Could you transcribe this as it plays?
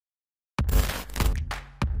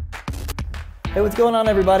Hey, what's going on,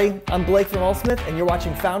 everybody? I'm Blake from Allsmith, and you're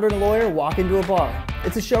watching Founder and Lawyer Walk Into a Bar.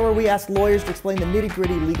 It's a show where we ask lawyers to explain the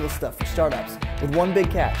nitty-gritty legal stuff for startups, with one big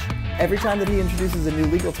catch. Every time that he introduces a new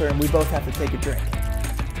legal term, we both have to take a drink.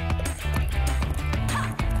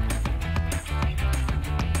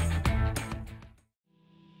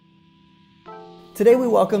 Today we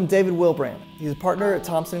welcome David Willbrand. He's a partner at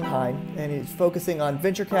Thompson & Hine, and he's focusing on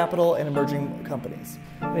venture capital and emerging companies.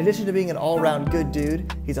 In addition to being an all-around good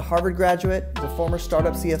dude, he's a Harvard graduate, he's a former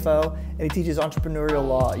startup CFO, and he teaches entrepreneurial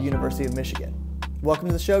law at University of Michigan. Welcome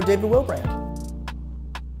to the show, David Willbrand.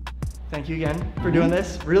 Thank you again for doing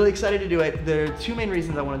this. Really excited to do it. There are two main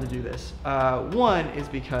reasons I wanted to do this. One is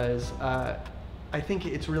because I think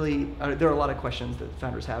it's really, there are a lot of questions that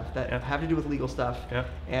founders have that have to do with legal stuff,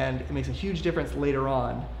 and it makes a huge difference later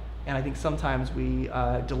on. And I think sometimes we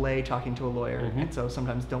delay talking to a lawyer, and so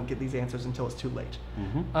sometimes don't get these answers until it's too late.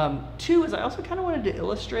 Two is I also kind of wanted to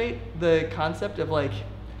illustrate the concept of, like,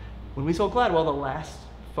 when we sold Cladwell, the last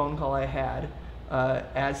phone call I had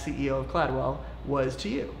as CEO of Cladwell was to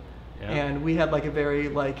you. And we had like a very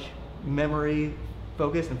memory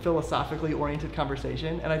focused and philosophically oriented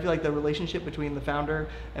conversation, and I feel like the relationship between the founder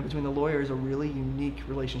and between the lawyer is a really unique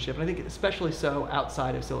relationship, and I think especially so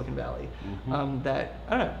outside of Silicon Valley. That,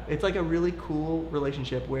 I don't know, it's like a really cool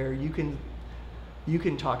relationship where you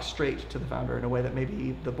can talk straight to the founder in a way that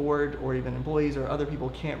maybe the board or even employees or other people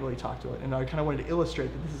can't really talk to it. And I kind of wanted to illustrate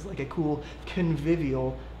that this is like a cool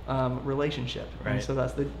convivial relationship. And so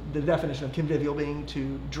that's the definition of convivial being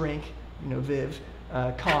to drink, viv,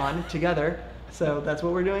 con together. So that's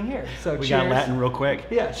what we're doing here. So we got Latin real quick.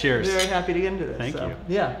 Yeah. Cheers. Very happy to get into this. Thank you.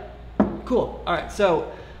 Yeah. Cool. All right. So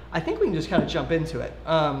I think we can just kind of jump into it.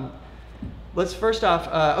 Let's first off,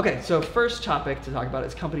 okay, so first topic to talk about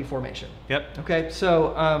is company formation. Okay.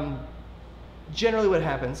 So generally what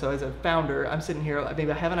happens, so as a founder, I'm sitting here, maybe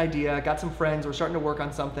I have an idea, I got some friends, we're starting to work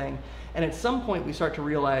on something, and at some point we start to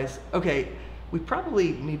realize, okay, we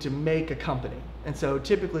probably need to make a company. And so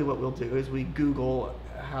typically what we'll do is we Google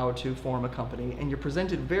how to form a company, and you're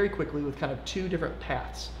presented very quickly with kind of two different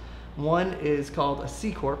paths. One is called a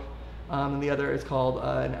C Corp, and the other is called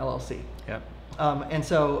an LLC. And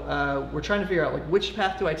so we're trying to figure out, like, which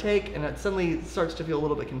path do I take, and it suddenly starts to feel a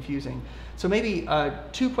little bit confusing. So maybe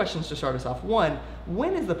two questions to start us off. One,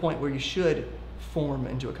 when is the point where you should form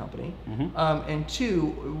into a company? And two,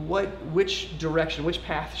 which direction, which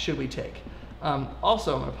path should we take?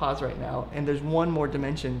 Also, I'm going to pause right now, and there's one more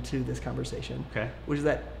dimension to this conversation, which is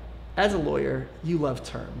that as a lawyer, you love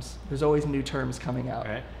terms. There's always new terms coming out.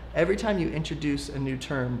 Every time you introduce a new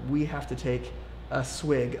term, we have to take a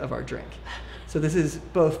swig of our drink. So this is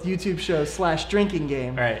both YouTube show / drinking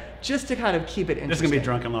game, just to kind of keep it interesting. This is going to be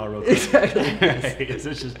drunken law real quick. Exactly. It's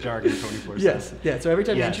just jargon 24/7. Yes. Yeah. So every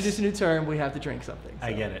time you introduce a new term, we have to drink something. So,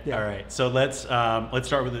 I get it. All right. So let's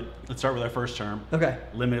start with our first term. Okay.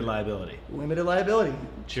 Limited liability. Limited liability.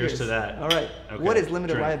 Cheers to that. All right. Okay. What is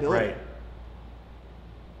limited liability?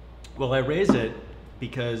 Well, I raise it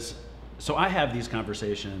because I have these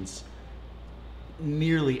conversations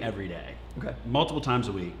nearly every day. Multiple times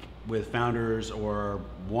a week with founders or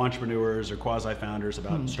entrepreneurs or quasi-founders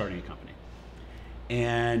about starting a company.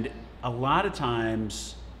 And a lot of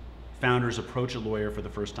times founders approach a lawyer for the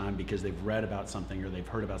first time because they've read about something or they've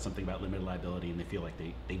heard about something about limited liability and they feel like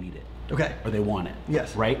they need it. Or they want it.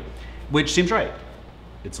 Yes. Right? Which seems right.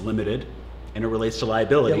 It's limited and it relates to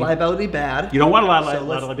liability. Yeah, liability bad. You don't want a lot of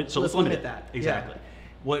liability, so let's limit that. Exactly.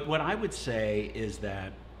 What I would say is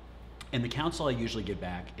that, and the counsel I usually give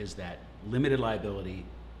back is that limited liability,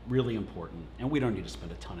 really important, and we don't need to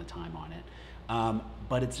spend a ton of time on it,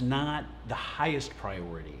 but it's not the highest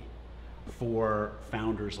priority for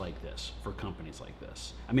founders like this, for companies like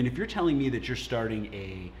this. I mean, if you're telling me that you're starting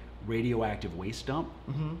a radioactive waste dump,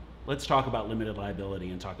 let's talk about limited liability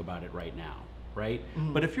and talk about it right now, right?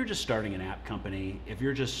 But if you're just starting an app company, if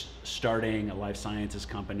you're just starting a life sciences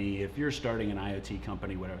company, if you're starting an IoT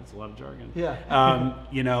company, whatever, it's a lot of jargon.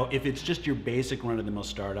 If it's just your basic run-of-the-mill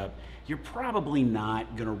startup, you're probably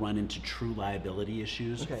not going to run into true liability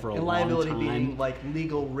issues for a long time. And liability being like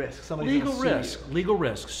legal risk. Legal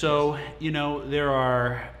risk. So, there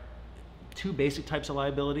are two basic types of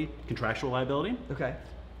liability. Contractual liability.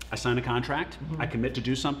 I sign a contract. I commit to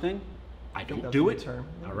do something. I don't do it.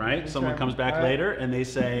 All right. Someone comes back later and they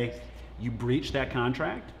say, you breached that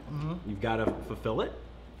contract. You've got to fulfill it.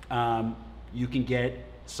 You can get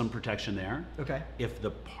some protection there. If the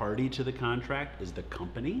party to the contract is the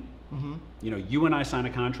company, you and I sign a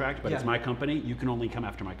contract, but it's my company. You can only come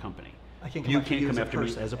after my company. I can't come after you as a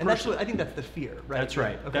person. As a person. And that's what, I think that's the fear, right? That's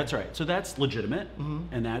right. Okay. That's right. So that's legitimate,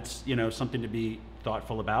 and that's something to be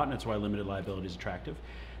thoughtful about, and that's why limited liability is attractive.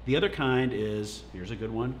 The other kind is, here's a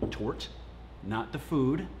good one, tort. Not the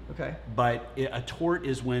food, Okay. but a tort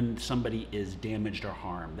is when somebody is damaged or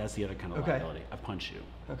harmed. That's the other kind of Okay. liability. I punch you.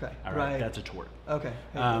 Okay. All right, that's a tort. Okay.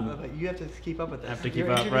 Hey, but you have to keep up with this. I have to keep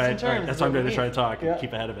You're up, introducing right? terms, That's is why I'm what going to we try to need. talk Yeah. and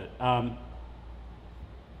keep ahead of it.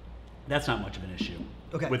 That's not much of an issue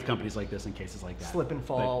Okay. with companies like this in cases like that. Slip and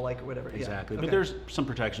fall, like whatever. Exactly. Yeah. But Okay. there's some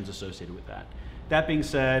protections associated with that. That being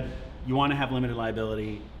said, you want to have limited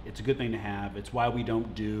liability. It's a good thing to have. It's why we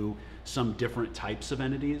don't do some different types of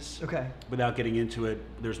entities. Okay. Without getting into it,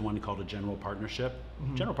 there's one called a general partnership.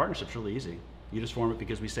 Mm-hmm. General partnership's really easy. You just form it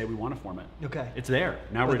because we say we want to form it. Okay. It's there.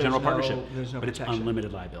 Now But we're a general there's no- partnership. there's no but it's protection.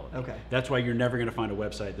 unlimited liability. Okay. That's why you're never going to find a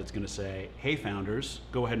website that's going to say, hey, founders,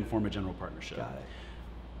 go ahead and form a general partnership. Got it.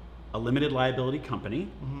 A limited liability company,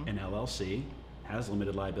 Mhm. an LLC, has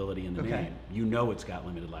limited liability in the Okay. name. You know it's got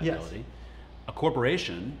limited liability. A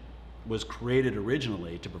corporation was created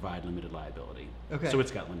originally to provide limited liability. Okay. So it's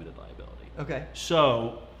got limited liability. Okay.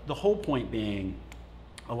 So the whole point being,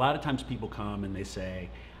 a lot of times people come and they say,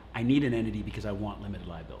 I need an entity because I want limited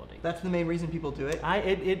liability. That's the main reason people do it.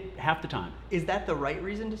 It half the time. Is that the right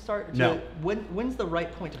reason to start? No. When's the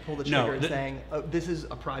right point to pull the No, trigger and saying, oh, this is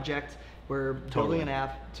a project, we're Totally. building an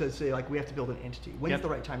app to say, like, we have to build an entity? When's Yep. the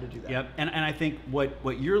right time to do that? Yep. And I think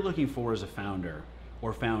what you're looking for as a founder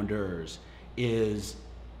or founders is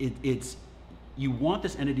it's you want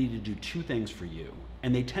this entity to do two things for you,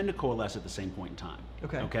 and they tend to coalesce at the same point in time.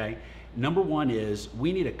 Okay. Okay. Number one is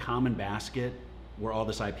we need a common basket where all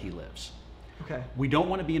this IP lives. Okay. We don't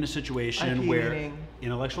want to be in a situation IP where meaning?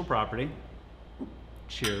 intellectual property.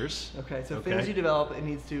 Cheers. Okay, so things you develop, it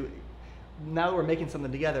needs to, now that we're making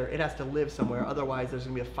something together, it has to live somewhere, otherwise there's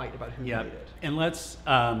gonna be a fight about who Yep. made it. And let's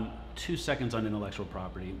 2 seconds on intellectual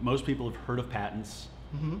property. Most people have heard of patents.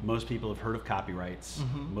 Mhm. Most people have heard of copyrights.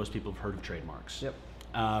 Mhm. Most people have heard of trademarks. Yep.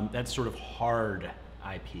 That's sort of hard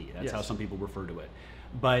IP. That's Yes. how some people refer to it.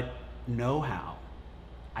 But know-how,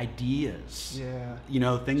 ideas, Yeah.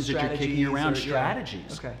 things that you're kicking Strategies around, or- yeah.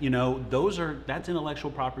 strategies. Okay. That's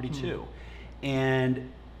intellectual property too. And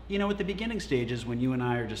at the beginning stages, when you and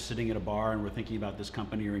I are just sitting at a bar and we're thinking about this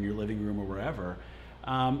company or in your living room or wherever,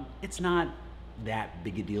 it's not that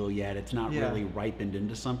big a deal yet. It's not Yeah. really ripened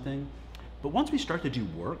into something. But once we start to do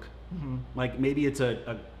work, Mhm. like maybe it's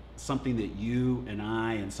something that you and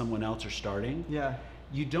I and someone else are starting, Yeah.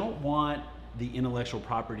 you don't want the intellectual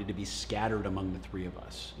property to be scattered among the three of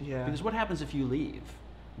us. Yeah. Because what happens if you leave?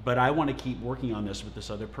 But I want to keep working on this with this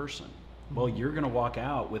other person. Well, you're going to walk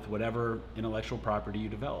out with whatever intellectual property you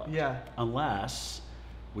develop. Yeah. Unless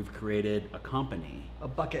we've created a company, A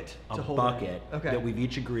bucket a to hold bucket it. Okay. that we've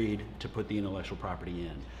each agreed to put the intellectual property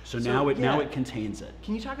in. So, So, now yeah. it contains it.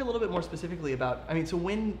 Can you talk a little bit more specifically about, so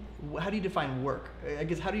how do you define work? I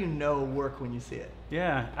guess, how do you know work when you see it?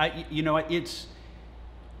 Yeah, it's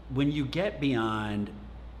when you get beyond.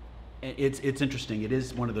 It's interesting. It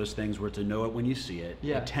is one of those things where it's a know it when you see it.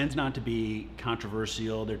 Yeah. It tends not to be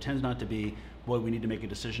controversial. There tends not to be, boy, we need to make a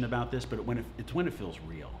decision about this. But it's when it feels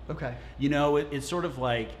real. Okay. It's sort of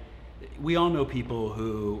like we all know people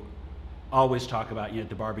who always talk about at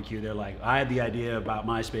the barbecue. They're like, I had the idea about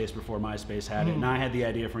MySpace before MySpace had it, and I had the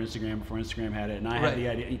idea for Instagram before Instagram had it, and I had the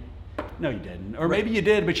idea. No, you didn't, or maybe you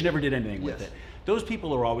did, but you never did anything with Yes. it. Those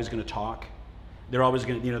people are always going to talk. They're always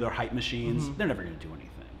going to, they're hype machines. They're never going to do anything.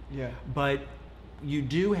 Yeah. But you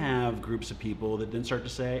do have groups of people that then start to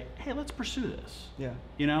say, hey, let's pursue this. Yeah.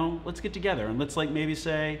 Let's get together and let's maybe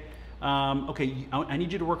say, okay, I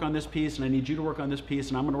need you to work on this piece and I need you to work on this piece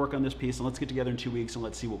and I'm going to work on this piece and let's get together in 2 weeks and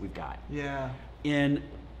let's see what we've got. Yeah. And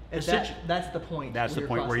that's the point. That's the you're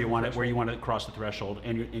point where you want crossing the to cross the threshold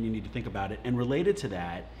and you need to think about it. And related to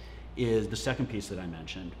that is the second piece that I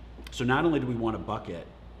mentioned. So not only do we want a bucket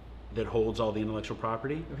that holds all the intellectual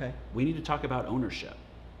property, Okay. we need to talk about ownership.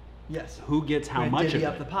 Yes. Who gets how Right, much divvy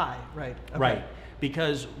of up it? the pie, right? Okay. Right.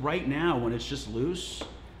 Because right now, when it's just loose,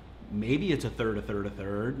 maybe it's a third, a third, a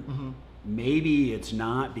third. Mm-hmm. Maybe it's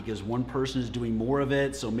not because one person is doing more of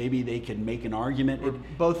it, so maybe they could make an argument. Or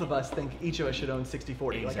both of us think each of us should own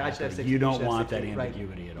 60-40. Exactly. Like I should have 60. You should don't have want 60, that right.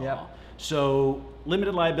 ambiguity at Yep. all. So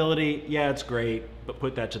limited liability, yeah, it's great, but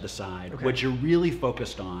put that to the side. Okay. What you're really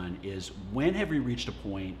focused on is when have we reached a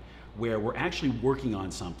point where we're actually working on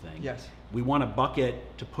something. Yes. We want a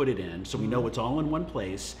bucket to put it in, so we know it's all in one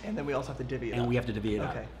place, And then we also have to divvy it up. and we have to divvy it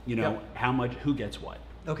up. Okay. How Yep. much, who gets what.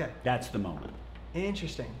 Okay. That's the moment.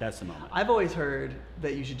 Interesting. That's the moment. I've always heard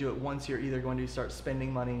that you should do it once you're either going to start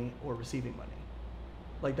spending money or receiving money.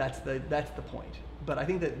 Like that's the point. But I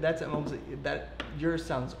think that's almost that yours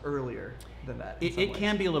sounds earlier than that. It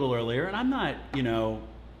can be a little earlier, and I'm not,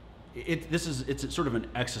 it's sort of an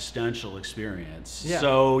existential experience. Yeah.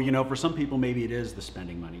 So, you know, for some people, maybe it is the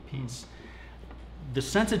spending money piece. The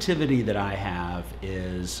sensitivity that I have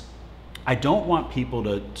is I don't want people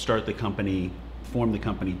to form the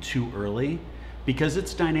company too early, because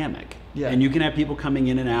it's dynamic. Yeah. And you can have people coming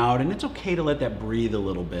in and out, and it's okay to let that breathe a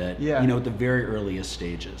little bit, Yeah. you know, at the very earliest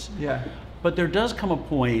stages. Yeah. But there does come a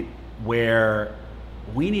point where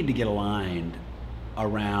we need to get aligned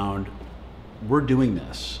around, we're doing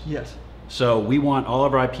this. Yes. So we want all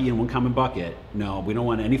of our IP in one common bucket. No, we don't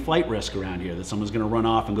want any flight risk around here that someone's going to run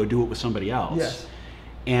off and go do it with somebody else. Yes.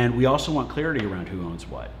 And we also want clarity around who owns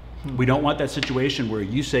what. We don't want that situation where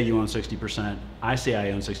you say you own 60%, I say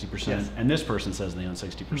I own 60%, Yes. and this person says they own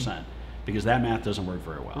 60%, because that math doesn't work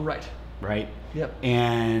very well. Right. Right? Yep.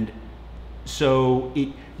 And so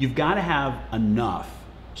you've got to have enough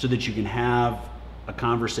so that you can have a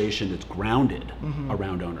conversation that's grounded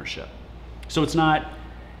around ownership. So it's not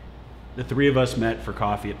the three of us met for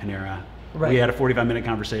coffee at Panera. Right. We had a 45-minute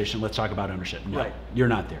conversation. Let's talk about ownership. No, Right. you're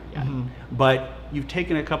not there yet. But you've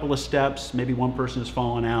taken a couple of steps. Maybe one person has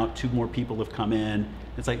fallen out. 2 more people have come in.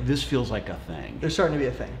 It's like, this feels like a thing. There's starting to be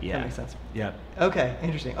a thing. Yeah. That makes sense. Yeah. Okay,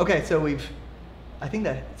 interesting. Okay, so I think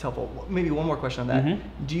that's helpful. Maybe one more question on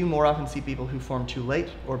that. Do you more often see people who form too late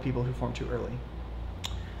or people who form too early?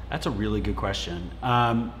 That's a really good question.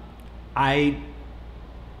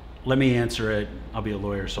 Let me answer it. I'll be a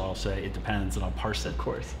lawyer, so I'll say it depends, and I'll parse it. Of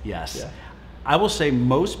course. Yes. Yeah. I will say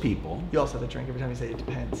most people. You also have to drink every time you say it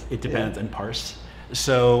depends. It depends, and parse.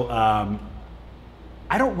 So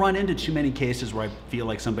I don't run into too many cases where I feel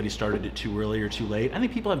like somebody started it too early or too late. I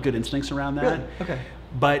think people have good instincts around that. Really? Okay.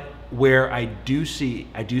 But where I do see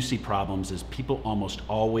problems is people almost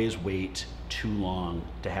always wait too long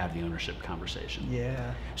to have the ownership conversation.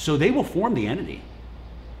 Yeah. So they will form the entity,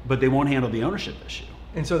 but they won't handle the ownership issue.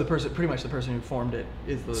 And so pretty much the person who formed it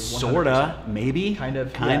is the 100%. Sorta, maybe, kind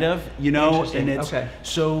of, you know, Interesting. and it's Okay.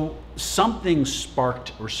 so something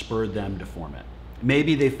sparked or spurred them to form it.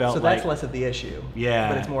 Maybe they felt So like, that's less of the issue. Yeah.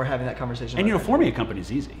 But it's more having that conversation. and you know, about forming a company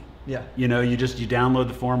is easy. Yeah. You know, you download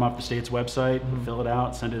the form off the state's website, fill it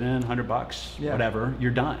out, send it in, $100, Yeah. whatever,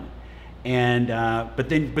 you're done. And but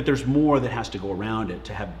there's more that has to go around it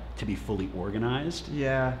to be fully organized.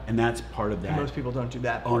 Yeah. And that's part of that. Most people don't do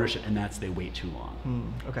that part. Ownership, and that's they wait too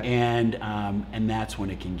long. Okay. And that's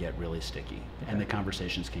when it can get really sticky, and Okay. the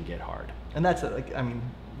conversations can get hard. And that's like, I mean,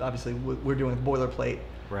 obviously what we're doing with boilerplate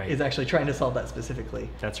Right. is actually trying to solve that specifically.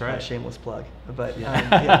 That's right. Shameless plug. But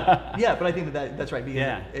Yeah. yeah, but I think that's right, because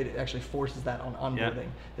Yeah. it actually forces that on onboarding.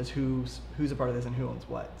 Yep. Is who's a part of this and who owns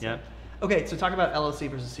what. So. Yep. Okay, so talk about LLC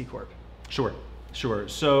versus C Corp. Sure.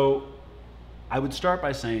 So I would start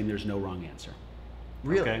by saying there's no wrong answer.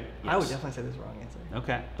 Really? Okay. I would Yes. definitely say there's a wrong answer.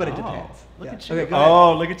 Okay. But it Oh, depends. Look Yeah. at you. Okay, go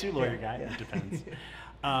ahead. Look at you, lawyer Yeah, guy. yeah. It depends.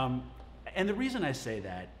 And the reason I say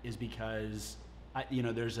that is because,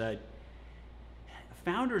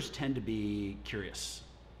 founders tend to be curious,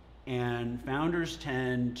 and founders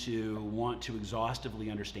tend to want to exhaustively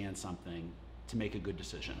understand something to make a good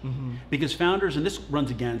decision. Because founders, and this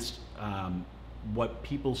runs against what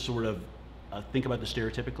people sort of think about this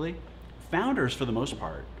stereotypically, founders, for the most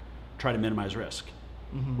part, try to minimize risk,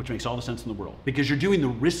 which makes all the sense in the world, because you're doing the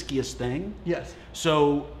riskiest thing. Yes.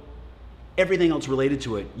 So everything else related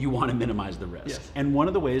to it, you want to minimize the risk. Yes. And one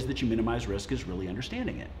of the ways that you minimize risk is really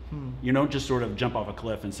understanding it. You don't just sort of jump off a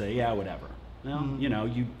cliff and say, yeah, whatever. Well, you know,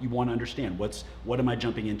 you want to understand what am I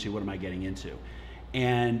jumping into, what am I getting into?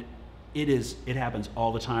 And it happens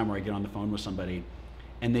all the time where I get on the phone with somebody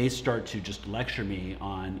and they start to just lecture me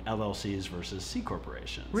on LLCs versus C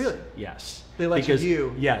corporations. Really? Yes. They lecture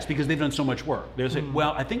you? Yes, because they've done so much work. They say,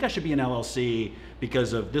 well, I think I should be an LLC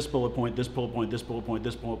because of this bullet point, this bullet point, this bullet point,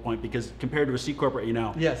 this bullet point, because compared to a C corporate, you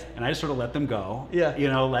know. Yes. And I just sort of let them go. Yeah. You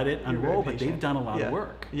know, let it You're very unroll, but they've patient. done a lot Yeah. of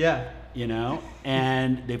work. Yeah. You know,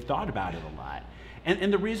 and they've thought about it a lot.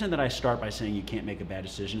 And the reason that I start by saying you can't make a bad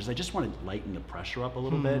decision is I just want to lighten the pressure up a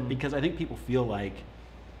little bit, because I think people feel like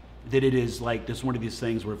that it is like this one of these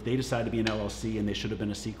things where if they decide to be an LLC and they should have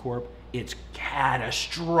been a C corp, it's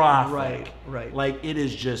catastrophic. Right. Like it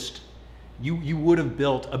is just you would have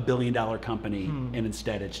built $1 billion company and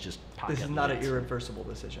instead it's just pocket This is not an lids. irreversible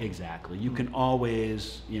decision. Exactly. You can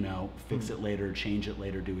always, fix it later, change it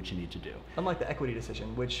later, do what you need to do. Unlike the equity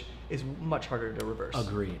decision, which is much harder to reverse.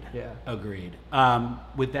 Agreed. Yeah. Agreed.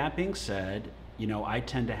 With that being said, I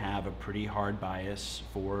tend to have a pretty hard bias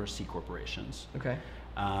for C corporations. Okay.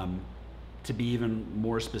 To be even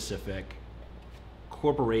more specific,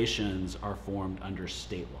 corporations are formed under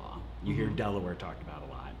state law. You hear Delaware talked about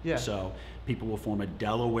a lot. Yeah. So people will form a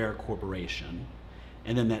Delaware corporation,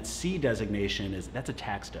 And then that C designation that's a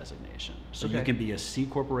tax designation. So Okay. you can be a C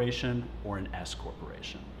corporation or an S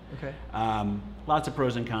corporation. Okay. Lots of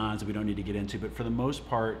pros and cons that we don't need to get into, but for the most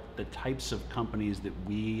part, the types of companies that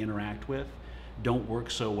we interact with don't work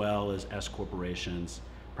so well as S corporations,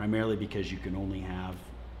 primarily because you can only have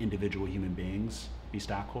individual human beings be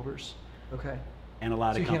stockholders. Okay. And a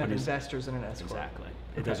lot So of you can't have companies. investors in an S corp. Exactly.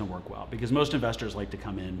 It Okay. doesn't work well because most investors like to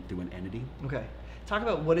come in through an entity. Okay. Talk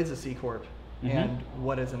about what is a C corp Mhm. and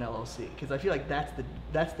what is an LLC, because I feel like that's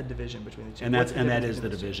the division between the two. And What's the that difference is the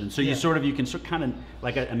between two? division. So Yeah. you can kind of,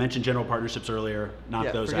 like I mentioned general partnerships earlier, knock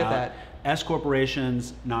Yeah, those forget out. that. S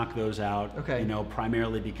corporations, knock those out. Okay. You know,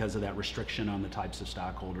 primarily because of that restriction on the types of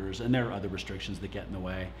stockholders, and there are other restrictions that get in the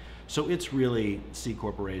way. So it's really C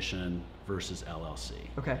corporation versus LLC.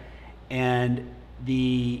 Okay. And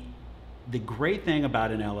the great thing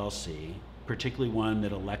about an LLC, particularly one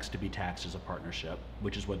that elects to be taxed as a partnership,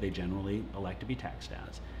 which is what they generally elect to be taxed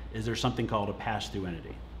as, is there's something called a pass-through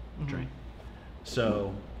entity. Drink.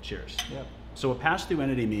 So, cheers. Yep. So a pass-through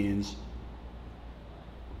entity means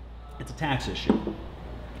it's a tax issue.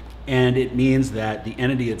 And it means that the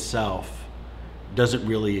entity itself doesn't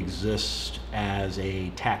really exist as a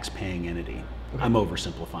tax-paying entity. Okay. I'm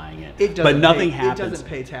oversimplifying it. It doesn't but nothing pay, happens. It doesn't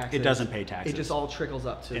pay taxes. It doesn't pay taxes. It just all trickles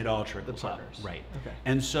up to it all trickles the up, partners. right? Okay.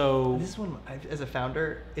 And so This one, as a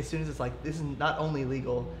founder, as soon as it's like, this is not only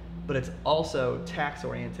legal, but it's also tax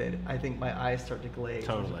oriented, I think my eyes start to glaze.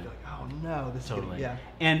 Totally. I'm like, oh no, this totally, is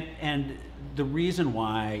gonna, and the reason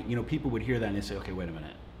why people would hear that and they say, okay, wait a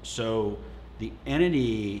minute. So the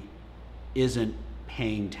entity isn't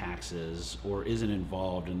paying taxes or isn't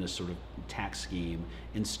involved in this sort of tax scheme.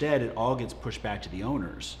 Instead, it all gets pushed back to the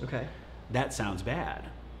owners. Okay. That sounds bad.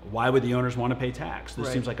 Why would the owners want to pay tax? This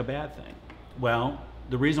Right. seems like a bad thing. Well,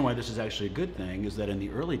 the reason why this is actually a good thing is that in the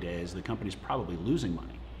early days, the company's probably losing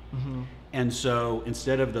money. Mm-hmm. And so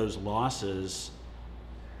instead of those losses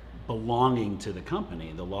belonging to the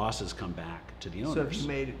company, the losses come back to the owners. So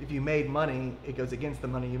if you made money, it goes against the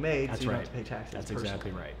money you made, That's so you right. don't have to pay taxes. That's personally.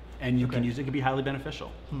 exactly right. And you can Okay. use it can be highly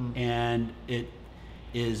beneficial. And it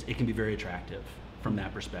can be very attractive from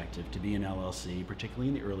that perspective to be an LLC, particularly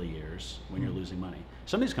in the early years when you're losing money.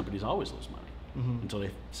 Some of these companies always lose money until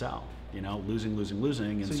they sell.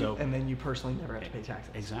 Losing, and so and then you personally never have to pay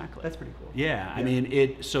taxes. Exactly. That's pretty cool. Yeah, I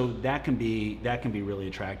mean so that can be really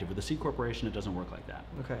attractive. With the C corporation, it doesn't work like that.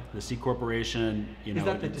 Okay. The C corporation, Is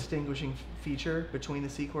that the distinguishing feature between the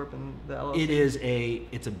C corp and the LLC?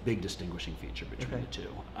 It's a big distinguishing feature between Okay. the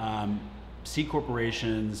two. C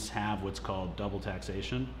corporations have what's called double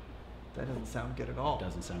taxation. That doesn't sound good at all.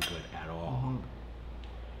 Doesn't sound good at all. Mhm.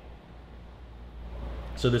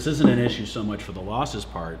 So this isn't an issue so much for the losses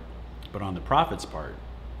part, but on the profits part,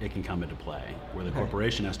 it can come into play where the Okay.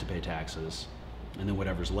 corporation has to pay taxes, and then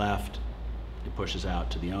whatever's left, it pushes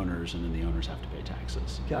out to the owners, and then the owners have to pay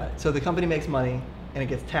taxes. Got it. So the company makes money and it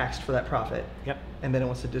gets taxed for that profit. Yep. And then it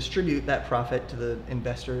wants to distribute that profit to the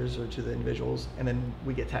investors or to the individuals, and then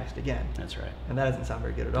we get taxed again. That's right. And that doesn't sound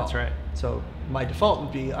very good at all. That's right. So my default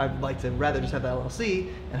would be I'd like to rather just have the LLC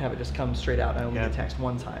and have it just come straight out. I only Yep. get taxed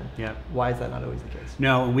one time. Yep. Why is that not always the case?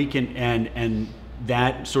 No, and we can, and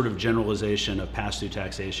that sort of generalization of pass-through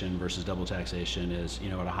taxation versus double taxation is,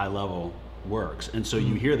 at a high level works. And so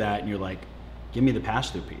you hear that and you're like, give me the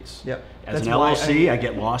pass-through piece. Yep. As That's an why LLC, I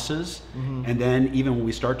get losses, and then even when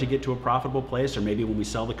we start to get to a profitable place, or maybe when we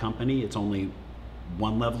sell the company, it's only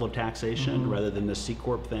one level of taxation rather than the C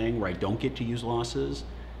Corp thing where I don't get to use losses,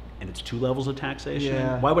 and it's two levels of taxation.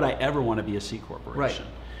 Yeah. Why would I ever want to be a C corporation?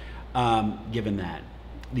 Given that.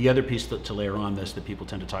 The other piece to layer on this that people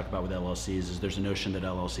tend to talk about with LLCs is there's a notion that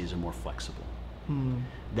LLCs are more flexible.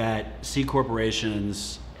 That C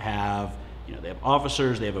corporations have, they have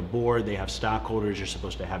officers, they have a board, they have stockholders, you're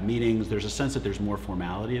supposed to have meetings. There's a sense that there's more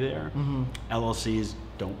formality there. LLCs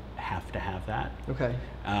don't have to have that. Okay.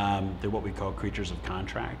 They're what we call creatures of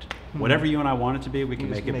contract. Whatever you and I want it to be, we can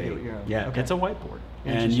just make it make be. it your own. Yeah, Okay. it's a whiteboard.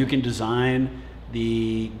 And you can design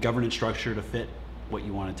the governance structure to fit what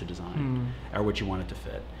you want it to design or what you want it to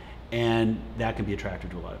fit. And that can be attractive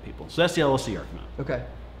to a lot of people. So that's the LLC argument. Okay.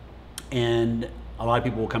 And a lot of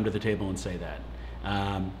people will come to the table and say that.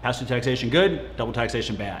 Pass-through taxation good, double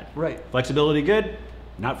taxation bad. Right. Flexibility good,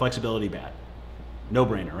 not flexibility bad. No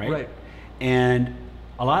brainer, right? Right. And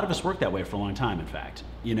a lot of us work that way for a long time, in fact,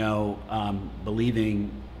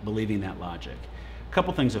 believing that logic. A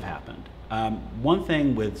couple things have happened. One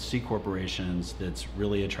thing with C corporations that's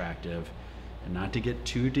really attractive, and not to get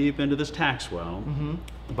too deep into this tax well,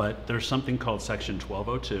 but there's something called Section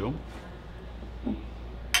 1202.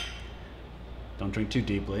 Don't drink too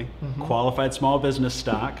deeply. Qualified small business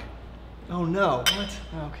stock. Oh no. What?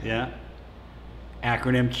 Okay. Yeah.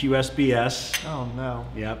 Acronym QSBS. Oh no.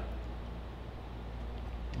 Yep.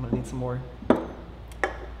 I'm gonna need some more.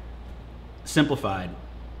 Simplified,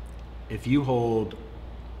 if you hold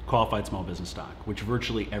qualified small business stock, which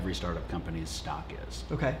virtually every startup company's stock is.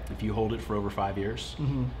 Okay. If you hold it for over 5 years,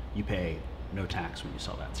 you pay no tax when you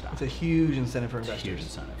sell that stock. It's a huge incentive for investors. It's a huge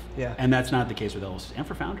incentive. Yeah. And that's not the case with LLCs and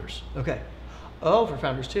for founders. Okay. Oh, for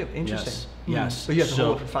founders too. Interesting. Yes. But you have to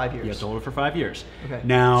hold it for 5 years. You have to hold it for 5 years. Okay.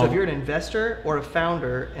 Now, so if you're an investor or a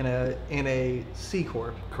founder in a C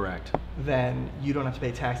corp, correct, then you don't have to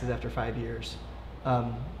pay taxes after 5 years.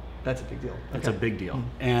 That's a big deal. It's a big deal,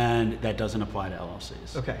 and that doesn't apply to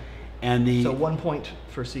LLCs. Okay. And so 1 point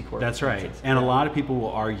for C corp. That's right. And a lot of people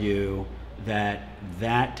will argue that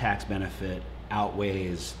that tax benefit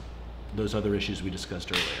outweighs those other issues we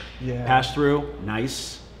discussed earlier. Yeah. Pass through,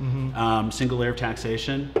 nice. Single layer of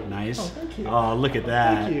taxation, nice. Oh, thank you. Oh, look at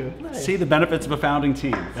that. Thank you. Nice. See the benefits of a founding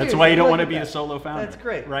team. That's Seriously, why you don't look want to at be that. a solo founder. That's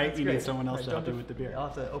great. Right? That's you great. need someone else Right, to help you with the beer. I'll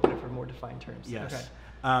have to open it for more defined terms. Yes.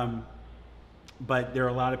 Okay. But there are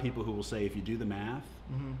a lot of people who will say if you do the math,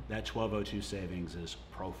 that 1202 savings is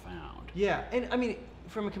profound. Yeah, and I mean,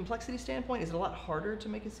 from a complexity standpoint, is it a lot harder to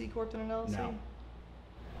make a C corp than an LLC? No.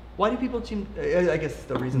 Why do people seem? I guess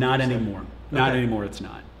the reason. Not anymore. Not anymore. It's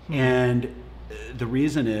not. And the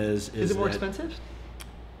reason is it more expensive?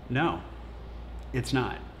 No, it's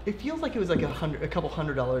not. It feels like it was like a couple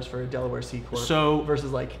 $100 for a Delaware C corp,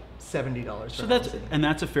 versus like $70 for so an that's LLC. And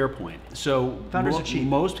that's a fair point. So founders are cheap.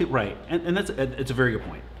 Most people, right? And it's a very good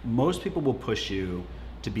point. Most people will push you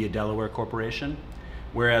to be a Delaware corporation,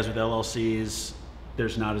 whereas with LLCs,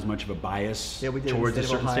 there's not as much of a bias towards a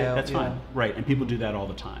certain state. That's fine, right? And people do that all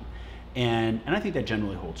the time, and I think that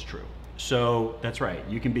generally holds true. So that's right.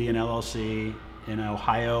 You can be an LLC in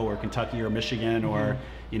Ohio or Kentucky or Michigan or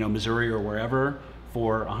Missouri or wherever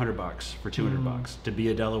for $100, for $200. To be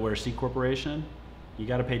a Delaware C corporation, you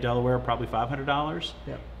got to pay Delaware probably $500,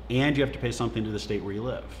 and you have to pay something to the state where you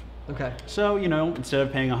live. Okay. So instead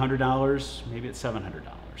of paying $100, maybe it's $700.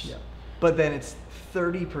 Yeah. But then it's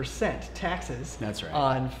 30% taxes. That's right.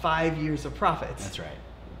 On 5 years of profits. That's right.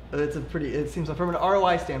 It seems like from an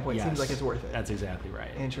ROI standpoint, it seems like it's worth it. That's exactly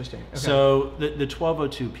right. Interesting. Okay. So the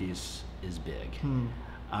 1202 piece is big.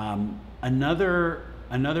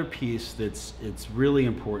 Another piece it's really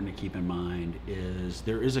important to keep in mind is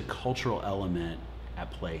there is a cultural element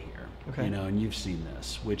at play here. Okay. And you've seen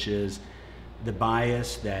this, which is the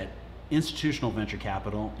bias that institutional venture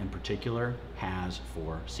capital in particular has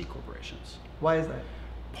for C corporations. Why is that?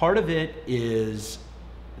 Part of it is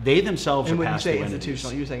they themselves are pass through entities. And when you say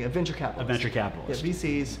institutional, you're saying a venture capitalist. A venture capitalist. Yeah,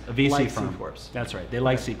 VCs a VC like firm. C corps. That's right. They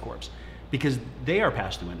like C corps because they are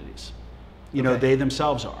pass through entities. They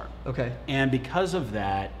themselves are. Okay. And because of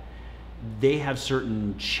that, they have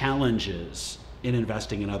certain challenges in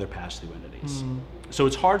investing in other pass-through entities. So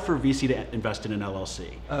it's hard for a VC to invest in an LLC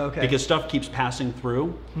because stuff keeps passing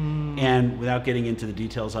through, and without getting into the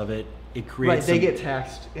details of it, it creates they get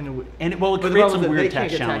taxed in a way. And it creates some weird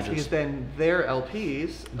tax challenges. challenges. Because then their LPs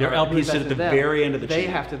sit at the very end of the chain. They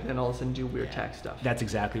have to then all of a sudden do weird tax stuff. That's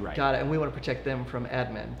exactly right. Got it. And we want to protect them from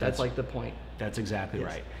admin. That's like the point. That's exactly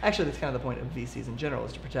right. Actually, that's kind of the point of VCs in general,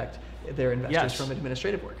 is to protect their investors from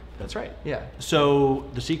administrative work. That's right. Yeah. So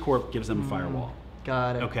the C Corp gives them a firewall.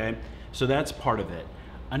 Got it. Okay. So that's part of it.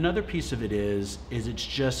 Another piece of it is it's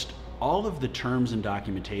just all of the terms and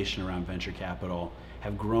documentation around venture capital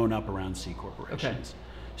have grown up around C corporations. Okay.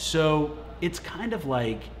 So it's kind of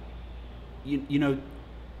like,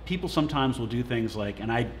 people sometimes will do things like,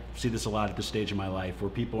 and I see this a lot at this stage of my life, where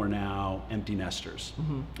people are now empty nesters,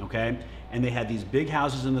 okay? And they had these big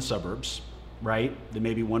houses in the suburbs, right? They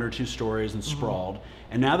may be 1 or 2 stories and sprawled,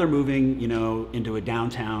 and now they're moving, into a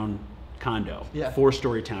downtown condo,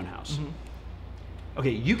 4-story townhouse. Okay,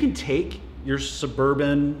 you can take your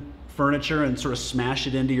suburban furniture and sort of smash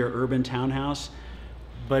it into your urban townhouse,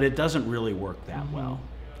 but it doesn't really work that well.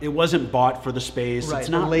 It wasn't bought for the space. Right, it's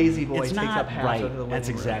not, the lazy boy takes up half of the living room. That's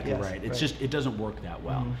exactly Yes, right. It's just, it doesn't work that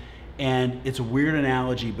well. And it's a weird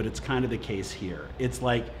analogy, but it's kind of the case here. It's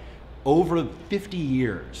like over 50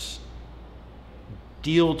 years,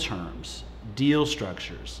 deal terms, deal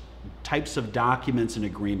structures, types of documents and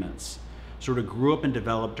agreements sort of grew up and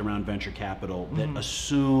developed around venture capital that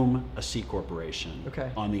assume a C corporation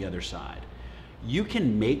on the other side. You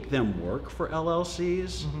can make them work for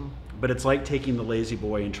LLCs, but it's like taking the lazy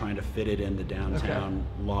boy and trying to fit it in the downtown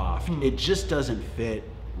loft. It just doesn't fit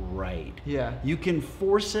right. Yeah. You can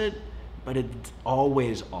force it, but it's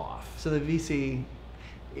always off. So the VC,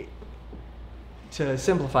 to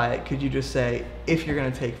simplify it, could you just say, if you're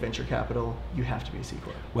going to take venture capital, you have to be a C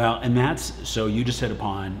Corp? Well, and that's, so you just hit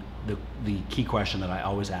upon the key question that I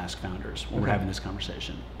always ask founders when we're having this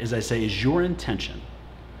conversation, is I say, is your intention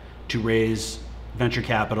to raise venture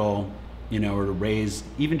capital, you know, or to raise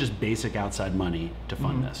even just basic outside money to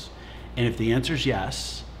fund this? And if the answer is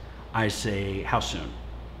yes, I say, how soon?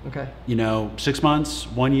 Okay. You know, 6 months,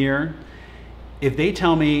 1 year. If they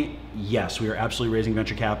tell me, yes, we are absolutely raising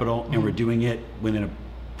venture capital and we're doing it within a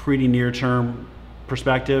pretty near-term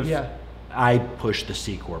perspective, I push the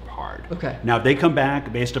C Corp hard. Okay. Now, if they come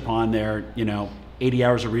back based upon their, you know, 80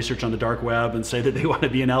 hours of research on the dark web and say that they want to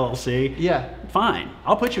be an LLC, fine.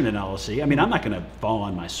 I'll put you in an LLC. I mean, I'm not going to fall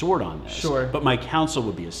on my sword on this. Sure. But my counsel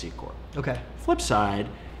would be a C Corp. Okay. Flip side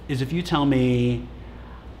is if you tell me,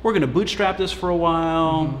 we're going to bootstrap this for a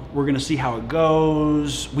while, we're going to see how it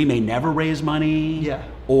goes, we may never raise money,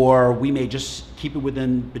 or we may just keep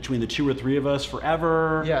it between the 2 or 3 of us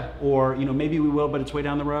forever, or, you know, maybe we will, but it's way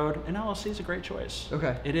down the road, an LLC is a great choice.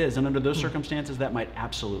 Okay. It is, and under those circumstances, that might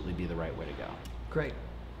absolutely be the right way to go. Great.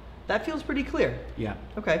 That feels pretty clear. Yeah.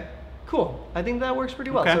 Okay, cool. I think that works pretty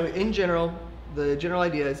well. So in general, the general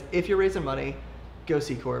idea is, if you're raising money, go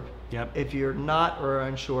C Corp. Yep. If you're not or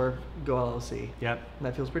unsure, go LLC. Yep. And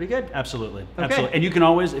that feels pretty good. Absolutely. Okay. Absolutely. And you can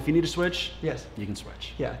always, if you need to switch, yes, you can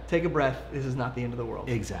switch. Yeah. Take a breath. This is not the end of the world.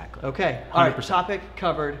 Exactly. Okay. 100%. All right. Topic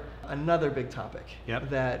covered. Another big topic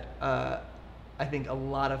Yep. that I think a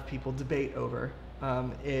lot of people debate over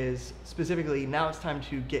is specifically, now it's time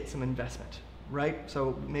to get some investment, right?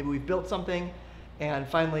 So maybe we've built something and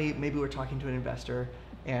finally maybe we're talking to an investor,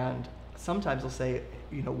 and sometimes they'll say,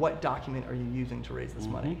 you know, what document are you using to raise this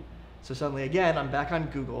money? So suddenly, again, I'm back on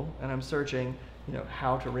Google and I'm searching, you know,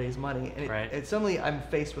 how to raise money, and it suddenly I'm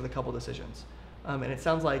faced with a couple decisions. And it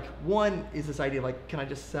sounds like one is this idea of like, can I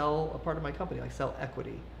just sell a part of my company, like sell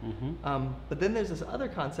equity? But then there's this other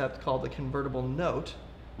concept called the convertible note,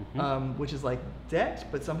 which is like debt,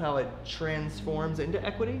 but somehow it transforms into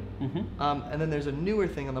equity. And then there's a newer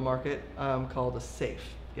thing on the market called a SAFE.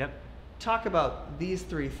 Yep. Talk about these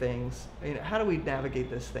 3 things. You know, how do we navigate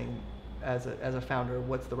this thing as a founder?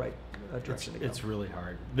 What's the right direction to go? It's really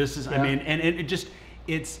hard. This is, I mean, and it just,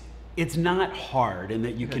 it's not hard in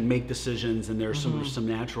that you can make decisions and there's some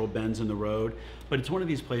natural bends in the road, but it's one of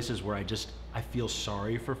these places where I feel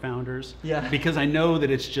sorry for founders. Because I know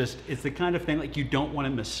that it's the kind of thing like you don't want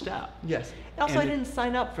to misstep. Yes. Also, I didn't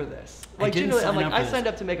sign up for this. Like, I signed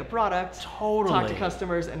up to make a product, totally talk to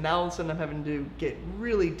customers, and now all of a sudden I'm having to get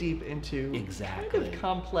really deep into kind of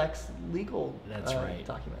complex legal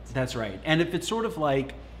documents. That's right. And if it's sort of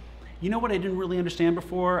like, you know what I didn't really understand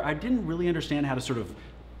before? I didn't really understand how to sort of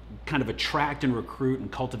kind of attract and recruit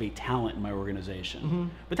and cultivate talent in my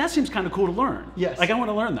organization. But that seems kind of cool to learn. Yes. Like I want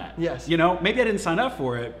to learn that. Yes. You know, maybe I didn't sign up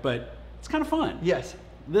for it, but it's kind of fun. Yes.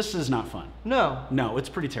 This is not fun. No. No, it's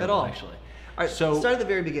pretty terrible at all. Actually. All right, so start at the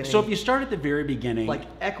very beginning. So if you start at the very beginning. Like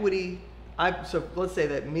equity, so let's say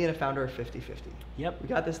that me and a founder are 50-50. Yep. We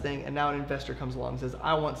got this thing, and now an investor comes along and says,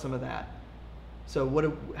 I want some of that. So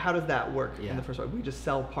how does that work in the first one? We just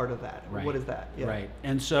sell part of that. What is that? Right.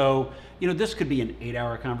 And so, you know, this could be an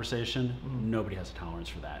 8-hour conversation. Nobody has a tolerance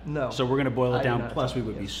for that. No. So we're going to boil it down. Plus, we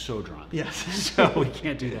would be so drunk. Yes. So we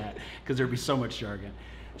can't do that because there'd be so much jargon.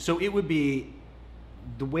 So it would be,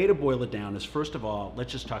 the way to boil it down is, first of all,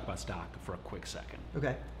 let's just talk about stock for a quick second.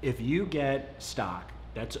 Okay. If you get stock,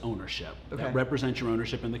 that's ownership. That represents your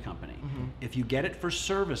ownership in the company. If you get it for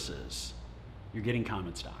services, you're getting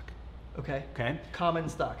common stock. Okay. Okay. Common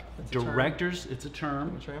stock. Directors, it's a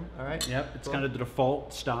term. All right. Yep. It's kind of the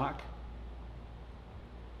default stock.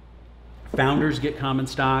 Founders get common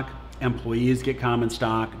stock. Employees get common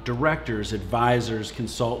stock. Directors, advisors,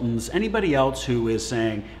 consultants, anybody else who is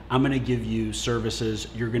saying, I'm going to give you services,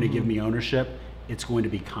 you're going to give me ownership, it's going to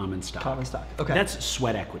be common stock. Common stock. Okay. That's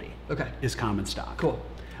sweat equity. Okay. Is common stock. Cool.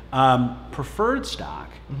 Preferred stock,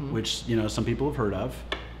 which, you know, some people have heard of,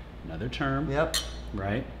 another term. Yep.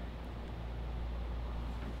 Right?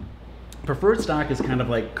 Preferred stock is kind of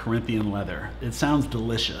like Corinthian leather. It sounds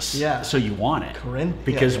delicious. Yeah. So you want it. Corinthian.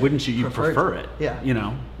 Because wouldn't you prefer it? Yeah. You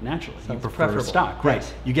know, naturally. Sounds you prefer preferable. stock.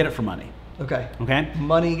 Right. You get it for money. Okay. Okay?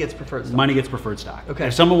 Money gets preferred stock. Money gets preferred stock. Okay.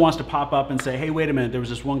 If someone wants to pop up and say, hey, wait a minute, there was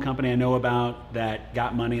this one company I know about that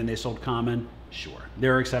got money and they sold common, sure.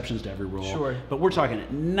 There are exceptions to every rule. Sure. But we're talking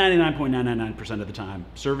 99.999% of the time,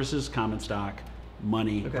 services, common stock,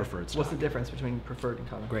 money, preferred stock. What's the difference between preferred and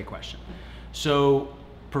common? Great question. So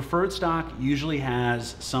preferred stock usually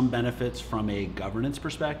has some benefits from a governance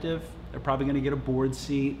perspective. They're probably going to get a board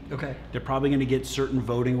seat. Okay. They're probably going to get certain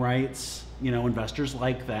voting rights. investors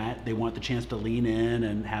like that. They want the chance to lean in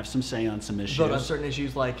and have some say on some issues. Vote on certain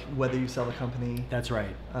issues like whether you sell the company. That's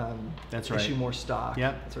right. That's right. Issue more stock.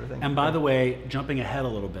 Yep. That sort of thing. And by the way, jumping ahead a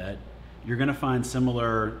little bit, you're going to find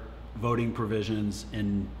similar voting provisions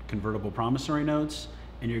in convertible promissory notes,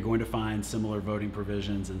 and you're going to find similar voting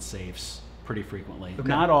provisions in safes pretty frequently. Okay.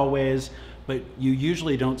 Not always, but you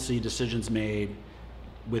usually don't see decisions made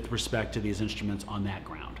with respect to these instruments on that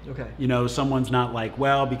ground. Okay. Someone's not like,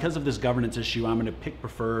 well, because of this governance issue, I'm going to pick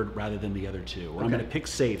preferred rather than the other two, or I'm going to pick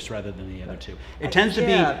safes rather than the other two. It tends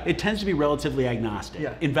to be relatively agnostic.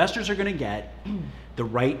 Yeah. Investors are going to get the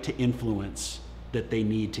right to influence that they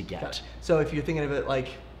need to get. Gotcha. So if you're thinking of it like,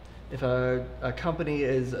 if a company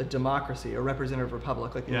is a democracy, a representative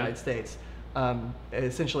republic like the United States,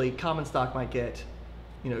 essentially common stock might get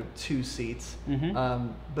 2 seats,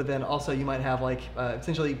 but then also you might have like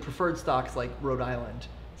essentially preferred stocks like Rhode Island.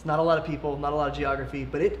 It's not a lot of people, not a lot of geography,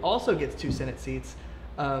 but it also gets 2 Senate seats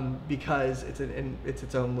because it's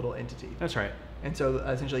its own little entity. That's right. And so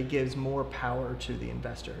essentially gives more power to the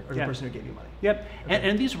investor or the person who gave you money. Yep. Okay.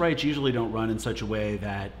 And these rights usually don't run in such a way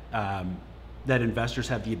that that investors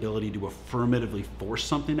have the ability to affirmatively force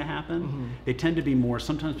something to happen. They tend to be more,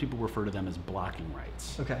 sometimes people refer to them as blocking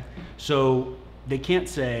rights. Okay. So they can't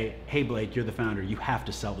say, hey Blake, you're the founder, you have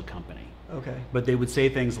to sell the company. Okay. But they would say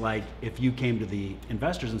things like, if you came to the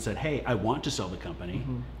investors and said, hey, I want to sell the company,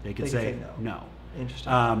 they could say no.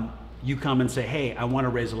 Interesting. You come and say, hey, I want to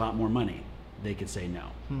raise a lot more money. They could say no.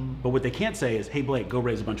 But what they can't say is, hey Blake, go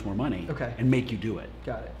raise a bunch more money and make you do it.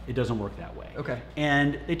 Got it. It doesn't work that way. Okay.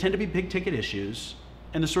 And they tend to be big ticket issues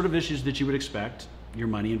and the sort of issues that you would expect your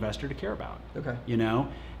money investor to care about. Okay.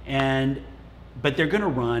 But they're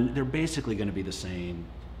basically going to be the same,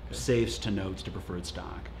 safes to notes to preferred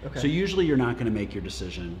stock. Okay. So usually you're not going to make your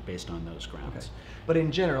decision based on those grounds. Okay. But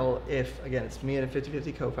in general, if, again, it's me and a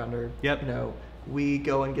 50-50 co-founder, Yep. We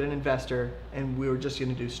go and get an investor and we were just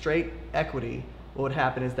going to do straight equity, what would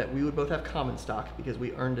happen is that we would both have common stock because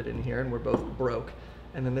we earned it in here and we're both broke.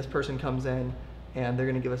 And then this person comes in and they're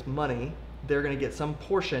going to give us money. They're going to get some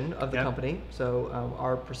portion of the company. So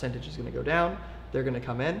our percentage is going to go down. They're going to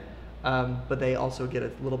come in. But they also get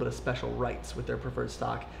a little bit of special rights with their preferred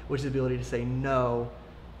stock, which is the ability to say no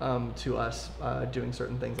to us doing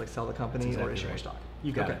certain things like sell the company or issue more stock.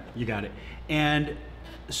 You got it. You got it. And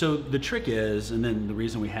so the trick is, and then the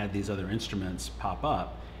reason we had these other instruments pop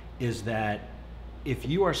up, is that if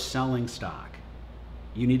you are selling stock,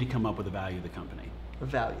 you need to come up with a value of the company. A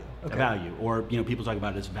value. Okay. A value, or people talk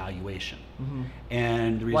about it as valuation.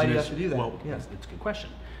 And the reason Why do you have to do that? Well, it's a good question.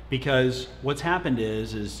 Because what's happened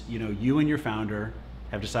is you and your founder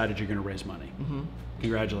have decided you're going to raise money.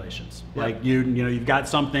 Congratulations. Yep. Like you've got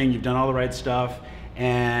something, you've done all the right stuff,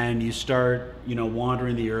 and you start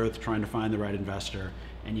wandering the earth trying to find the right investor,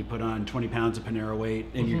 and you put on 20 pounds of Panera weight,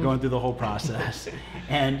 and you're going through the whole process,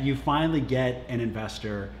 and you finally get an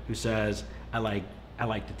investor who says, I like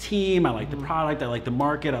the team, I like the product, I like the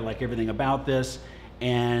market, I like everything about this.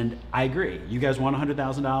 And I agree. You guys want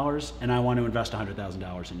 $100,000, and I want to invest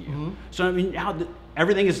 $100,000 in you. So I mean,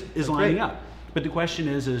 everything is lining up. But the question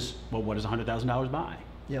is, well, what does $100,000 buy?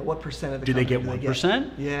 Yeah. What percent of the do they company get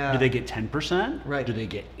 1%? Yeah. Do they get 10%? Right. Do they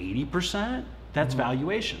get 80%? That's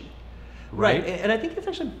valuation. Right. And I think it's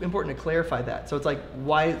actually important to clarify that. So it's like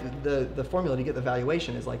why the formula to get the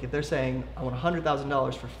valuation is like if they're saying I want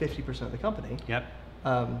 $100,000 for 50% of the company. Yep.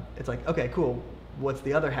 It's like, okay, cool. What's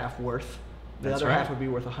the other half worth? The other half would be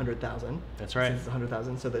worth 100,000. That's right. Since it's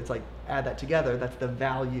 100,000, so that's like add that together. That's the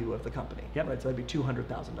value of the company. Yep. Right. So that'd be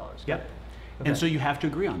 $200,000. Yep. Okay. And so you have to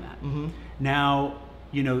agree on that. Now,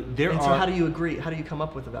 there are. So how do you agree? How do you come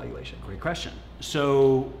up with the valuation? Great question.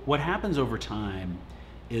 So what happens over time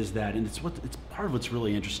is that, and it's part of what's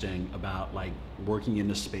really interesting about like working in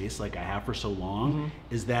this space like I have for so long,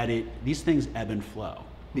 is that these things ebb and flow.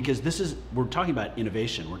 Because we're talking about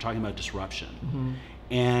innovation, we're talking about disruption.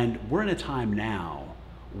 And we're in a time now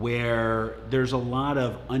where there's a lot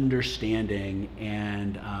of understanding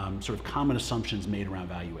and sort of common assumptions made around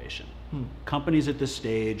valuation. Companies at this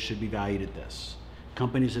stage should be valued at this.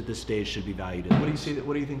 Companies at this stage should be valued at this.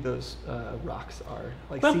 What do you think those rocks are?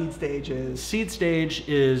 Like Well, seed stages? Seed stage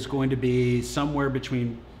is going to be somewhere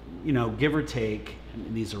between, give or take,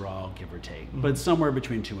 and these are all give or take, but somewhere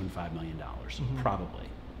between $2 and $5 million, probably.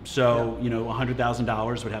 So,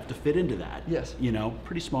 $100,000 would have to fit into that. Yes.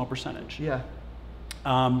 Pretty small percentage. Yeah.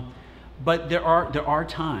 But there are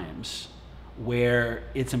times where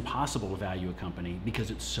it's impossible to value a company because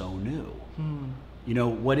it's so new.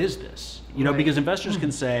 What is this? Right. Because investors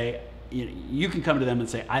can say, you can come to them and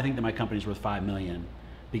say, I think that my company's worth $5 million,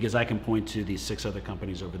 because I can point to these 6 other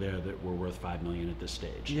companies over there that were worth $5 million at this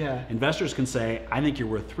stage. Yeah. Investors can say, I think you're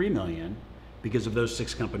worth $3 million because of those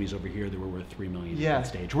 6 companies over here that were worth $3 million at that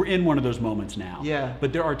stage. We're in one of those moments now. Yeah.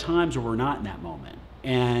 But there are times where we're not in that moment.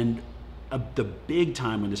 And the big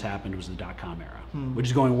time when this happened was the dot-com era, which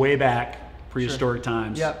is going way back, prehistoric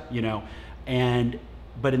times, you know.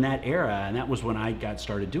 But in that era, and that was when I got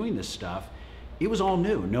started doing this stuff, it was all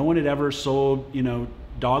new. No one had ever sold, you know,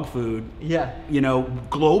 dog food, you know,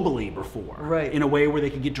 globally before, in a way where they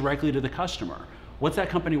could get directly to the customer. What's that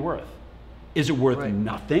company worth? Is it worth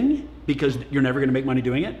nothing because you're never going to make money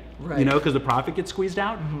doing it? You know, because the profit gets squeezed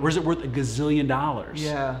out? Or is it worth $1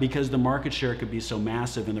 gazillion? Because the market share could be so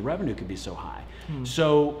massive and the revenue could be so high.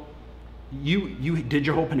 So you did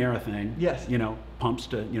your whole Panera thing. You know, props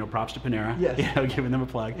to Panera. You know, giving them a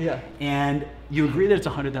plug. And you agree that it's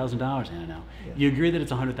 $100,000. I don't know. You agree that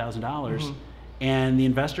it's $100,000, and the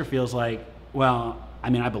investor feels like, well, I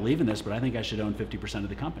mean, I believe in this, but I think I should own 50% of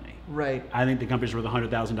the company. I think the company's worth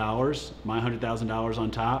 $100,000. My $100,000 on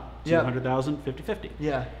top, $200,000,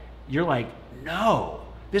 50-50. You're like, no,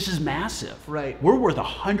 this is massive. We're worth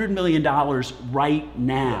 $100 million right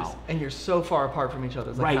now. And you're so far apart from each other.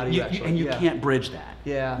 It's like, how do you actually, and you can't bridge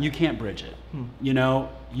that. You can't bridge it. You know,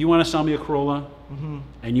 you want to sell me a Corolla,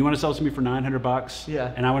 and you want to sell it to me for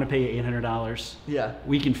 $900, and I want to pay you $800.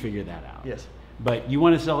 We can figure that out. But you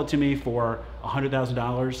want to sell it to me for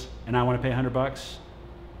 $100,000 and I want to pay $100?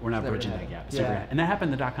 We're not bridging that gap. And that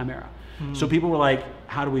happened in the dot-com era. So people were like,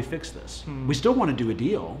 how do we fix this? We still want to do a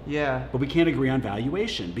deal, but we can't agree on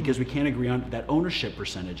valuation because we can't agree on that ownership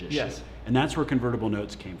percentage issue. And that's where convertible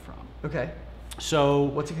notes came from. So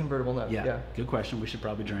what's a convertible note? Good question. We should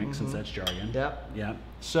probably drink since that's jargon.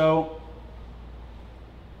 So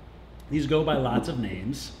these go by lots of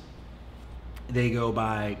names. They go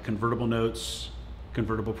by convertible notes,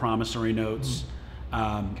 convertible promissory notes,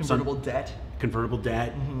 convertible debt. Convertible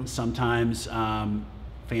debt. Sometimes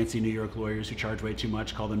fancy New York lawyers who charge way too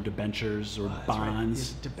much call them debentures or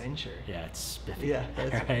bonds. Debenture. Yeah, it's spiffy.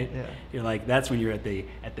 Right? You're like, that's when you're at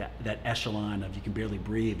that echelon of you can barely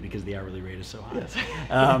breathe because the hourly rate is so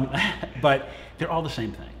high. But they're all the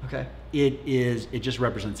same thing. It just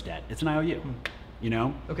represents debt. It's an IOU. You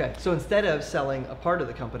know? So instead of selling a part of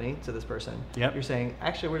the company to this person, you're saying,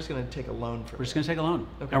 actually, we're just going to take a loan from you. We're just going to take a loan.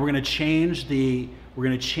 And we're going to change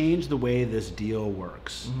the way this deal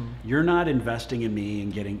works. You're not investing in me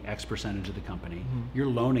and getting X percentage of the company. You're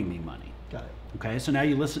loaning me money. Got it. Okay, so now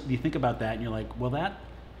you think about that and you're like, well,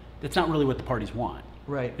 that's not really what the parties want.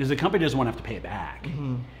 Because the company doesn't want to have to pay it back.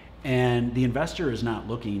 And the investor is not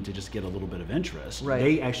looking to just get a little bit of interest.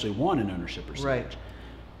 They actually want an ownership percentage.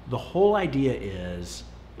 The whole idea is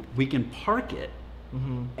we can park it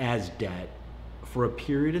as debt for a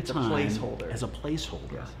period of time as a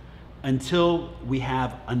placeholder until we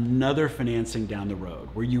have another financing down the road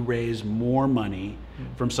where you raise more money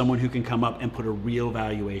from someone who can come up and put a real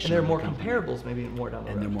valuation. And there are more comparables maybe more down the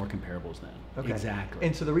road. And there are more comparables then. Exactly.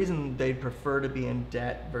 And so the reason they'd prefer to be in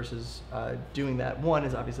debt versus doing that, one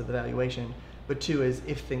is obviously the valuation, but two is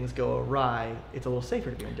if things go awry, it's a little safer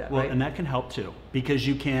to be in debt, and that can help too, because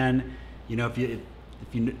you can, you know, if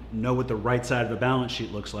you know what the right side of a balance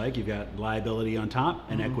sheet looks like, you've got liability on top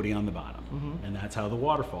and equity on the bottom, and that's how the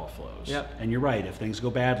waterfall flows. And you're right, if things go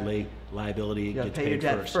badly, liability gets paid paid your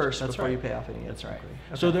debt first That's before you pay off any. That's right.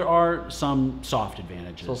 So there are some soft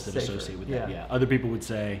advantages that associate with that. Other people would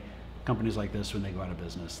say companies like this, when they go out of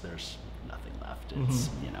business, there's nothing left. It's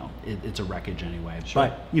you know, it's a wreckage anyway.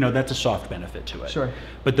 But you know, that's a soft benefit to it.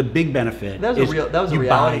 But the big benefit that was is a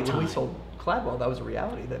reality when we sold Cladwell. That was a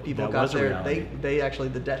reality that people got there. They actually,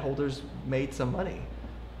 the debt holders made some money.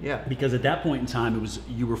 Because at that point in time, it was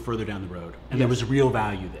you were further down the road, and there was real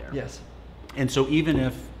value there. And so even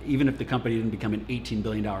if the company didn't become an $18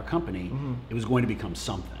 billion company, it was going to become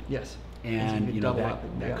something. And you know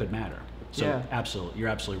that could matter. So absolutely, you're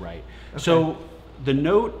absolutely right. So the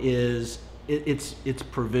note is it's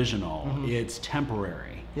provisional. It's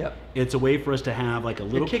temporary. It's a way for us to have like a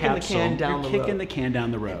little capsule. You're kicking the can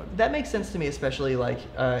down the road. That makes sense to me, especially like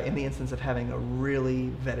in the instance of having a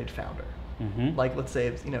really vetted founder. Like let's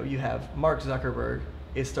say you have Mark Zuckerberg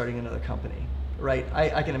is starting another company, right?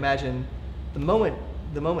 I can imagine the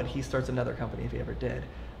moment he starts another company, if he ever did,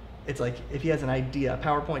 it's like if he has an idea, a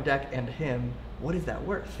PowerPoint deck, and him, what is that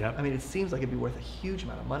worth? I mean, it seems like it'd be worth a huge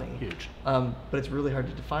amount of money. But it's really hard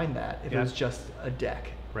to define that if it was just a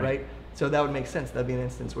deck, right? So that would make sense. That'd be an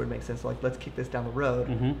instance where it makes sense. Like, let's kick this down the road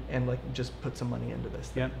and like just put some money into this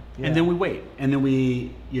thing. And then we wait, and then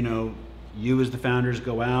we, you know, you as the founders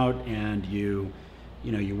go out and you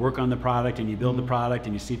you know, you work on the product and you build the product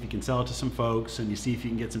and you see if you can sell it to some folks and you see if you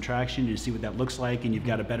can get some traction and you see what that looks like and you've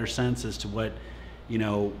got a better sense as to what, you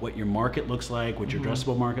know, what your market looks like, what your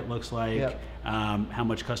addressable market looks like, how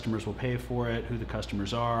much customers will pay for it, who the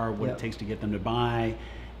customers are, what it takes to get them to buy.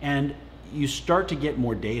 And you start to get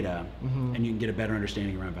more data and you can get a better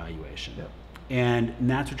understanding around valuation. And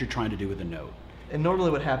that's what you're trying to do with a note. And normally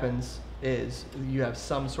what happens is you have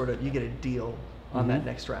some sort of, you get a deal on that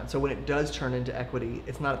next round. So when it does turn into equity,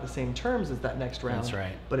 it's not at the same terms as that next round. That's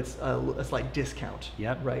right. But it's a slight discount.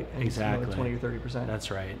 Right. And exactly. It's 20 or 30%.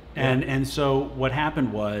 That's right. And so what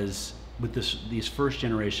happened was with these first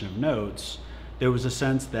generation of notes, there was a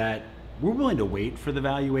sense that we're willing to wait for the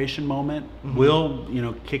valuation moment. We'll, you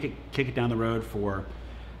know, kick it down the road for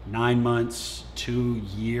 9 months, 2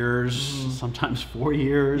 years, sometimes 4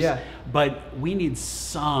 years. But we need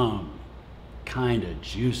some kind of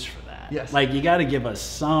juice for that. Like you got to give us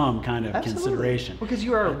some kind of consideration. Because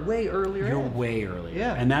you are way earlier. You're way earlier.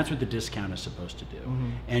 And that's what the discount is supposed to do.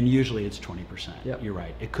 And usually it's 20%. You're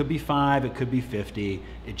right. It could be 5, it could be 50.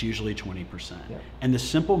 It's usually 20%. And the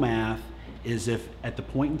simple math is if at the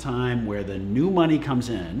point in time where the new money comes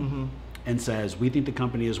in and says, we think the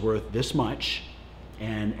company is worth this much,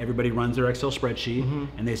 and everybody runs their Excel spreadsheet,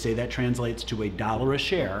 and they say that translates to $1 a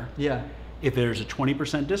share. If there's a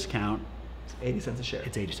 20% discount, it's 80 cents a share.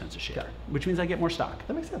 It's 80 cents a share, which means I get more stock.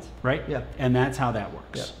 That makes sense. Right? And that's how that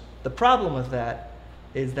works. The problem with that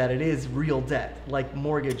is that it is real debt, like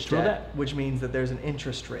mortgage debt, which means that there's an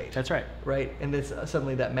interest rate. That's right. Right? And this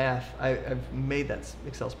suddenly that math, I've made that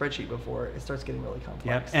Excel spreadsheet before, it starts getting really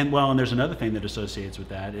complex. And well, and there's another thing that associates with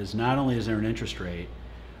that is not only is there an interest rate,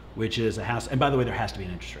 which is a hassle, and by the way, there has to be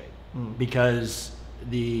an interest rate because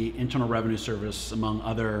the Internal Revenue Service, among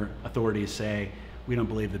other authorities, say, we don't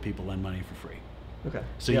believe that people lend money for free.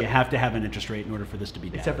 So you have to have an interest rate in order for this to be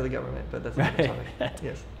done. Except for the government, but that's another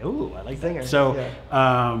topic. Ooh, I like that. So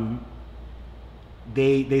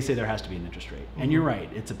they say there has to be an interest rate. And you're right,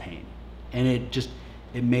 it's a pain. And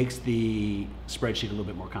it makes the spreadsheet a little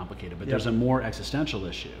bit more complicated. But there's a more existential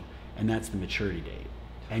issue, and that's the maturity date.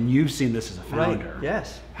 And you've seen this as a founder.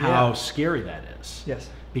 How scary that is.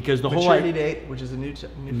 Because the maturity date, which is a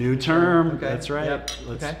new term. That's right.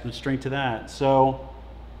 Let's drink to that. So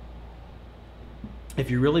if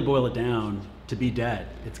you really boil it down, to be debt,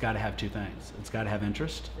 it's got to have two things. It's got to have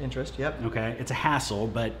interest. Okay. It's a hassle,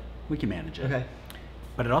 but we can manage it.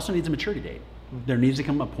 But it also needs a maturity date. There needs to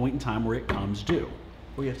come a point in time where it comes due.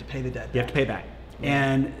 Where you have to pay the debt back. You have to pay back.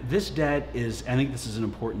 And this debt is, I think this is an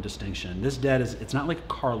important distinction. This debt is, it's not like a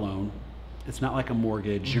car loan. It's not like a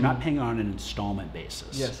mortgage. You're not paying on an installment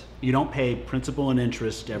basis. You don't pay principal and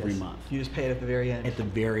interest every month. You just pay it at the very end. At the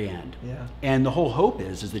very end. And the whole hope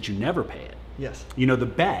is that you never pay it. You know, the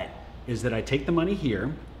bet is that I take the money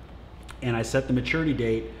here and I set the maturity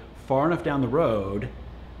date far enough down the road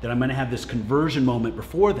that I'm going to have this conversion moment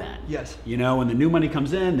before then. You know, when the new money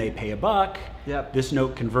comes in, they pay $1. This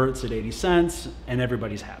note converts at 80 cents and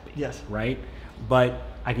everybody's happy. Right? But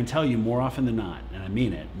I can tell you more often than not, and I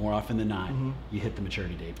mean it, more often than not, you hit the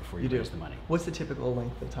maturity date before you raise the money. What's the typical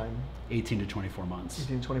length of time? 18 to 24 months.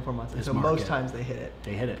 18 to 24 months. And so most times they hit it.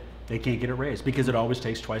 They hit it. They can't get it raised because it always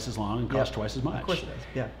takes twice as long and costs twice as much. Of course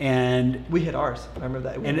it does. And we hit ours. I remember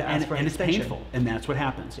that. And it's painful, and that's what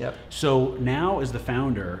happens. So now, as the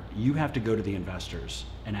founder, you have to go to the investors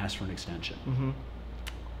and ask for an extension.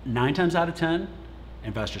 9 times out of 10,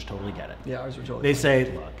 investors totally get it. Ours were totally. They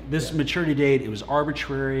say, look, this maturity date, it was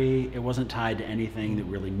arbitrary. It wasn't tied to anything that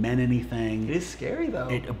really meant anything. It is scary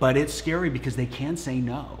though. But it's scary because they can say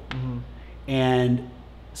no. And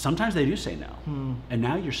sometimes they do say no. And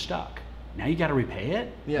now you're stuck. Now you got to repay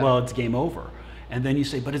it? Well, it's game over. And then you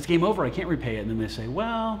say, but it's game over. I can't repay it. And then they say,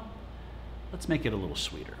 well, let's make it a little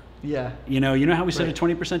sweeter. You know how we said a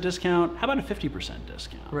 20% discount? How about a 50%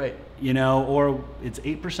 discount? You know, or it's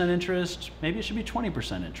 8% interest. Maybe it should be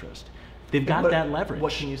 20% interest. They've got that leverage.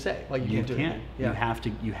 What can you say? Like you can't. You have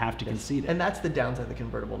to concede it. And that's the downside of the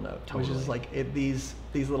convertible note, which is like these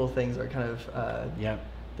little things are kind of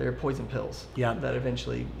they're poison pills that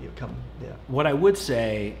eventually come. What I would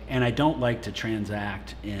say, and I don't like to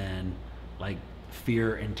transact in like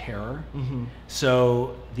fear and terror.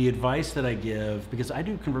 So the advice that I give, because I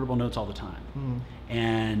do convertible notes all the time,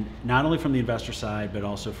 and not only from the investor side, but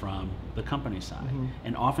also from the company side.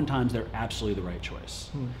 And oftentimes they're absolutely the right choice.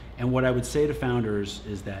 And what I would say to founders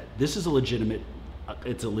is that this is a legitimate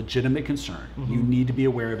concern. You need to be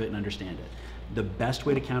aware of it and understand it. The best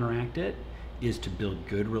way to counteract it is to build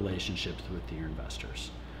good relationships with your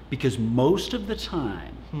investors. Because most of the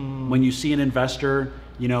time, when you see an investor,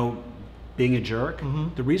 you know, being a jerk,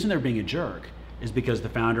 the reason they're being a jerk is because the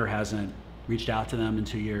founder hasn't reached out to them in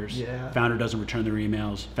 2 years. Yeah. Founder doesn't return their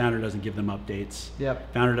emails. Founder doesn't give them updates.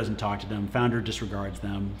 Yep. Founder doesn't talk to them. Founder disregards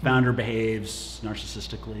them. Founder behaves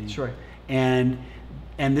narcissistically. Sure. And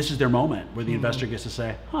this is their moment where the investor gets to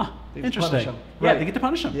say, huh, They get to punish interesting. them. Yeah, Right. they get to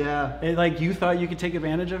punish them. Yeah. Like, you thought you could take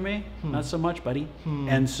advantage of me? Not so much, buddy.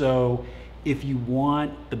 And so if you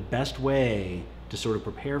want the best way to sort of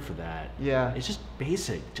prepare for that, Yeah. it's just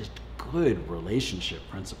basic, just good relationship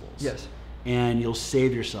principles. Yes. And you'll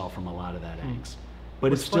save yourself from a lot of that angst. But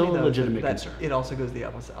What's it's still funny, a though, is legitimate that concern. It also goes the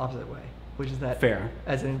opposite way, which is that Fair.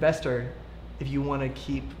 as an investor, if you want to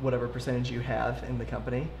keep whatever percentage you have in the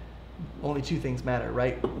company, only two things matter,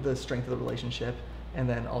 right? The strength of the relationship, and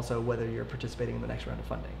then also whether you're participating in the next round of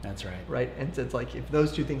funding. That's right. Right? And so it's like, if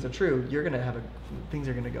those two things are true, you're going to have things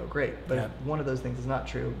are going to go great. But Yeah. if one of those things is not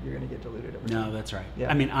true, you're going to get diluted over time. No, that's right. Yeah.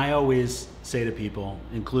 I mean, I always say to people,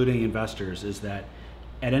 including investors, is that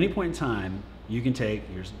at any point in time, you can take,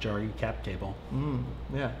 here's the jargon, cap table.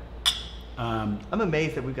 Yeah. I'm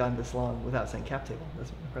amazed that we've gone this long without saying cap table.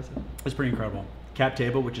 That's impressive. It's pretty incredible. Cap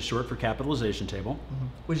table, which is short for capitalization table.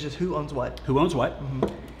 Which is just who owns what. Who owns what?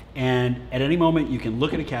 And at any moment, you can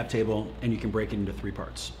look at a cap table and you can break it into three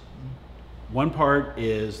parts. One part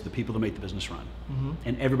is the people that make the business run,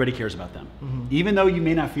 and everybody cares about them. Even though you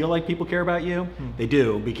may not feel like people care about you, they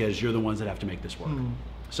do, because you're the ones that have to make this work.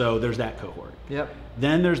 So there's that cohort. Yep.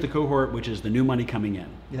 Then there's the cohort, which is the new money coming in.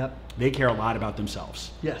 Yep. They care a lot about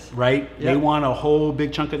themselves. Yes. Right? Yep. They want a whole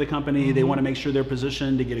big chunk of the company. They want to make sure they're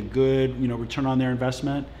positioned to get a good, return on their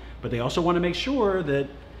investment. But they also want to make sure that,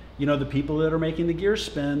 the people that are making the gears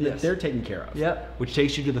spin, that Yes. they're taken care of. Yep. Which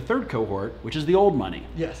takes you to the third cohort, which is the old money.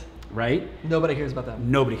 Yes. Right? Nobody cares about them.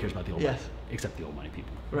 Nobody cares about the old Yes. money, except the old money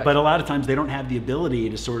people. Right. But a lot of times they don't have the ability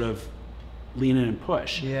to sort of lean in and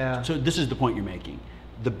push. Yeah. So this is the point you're making.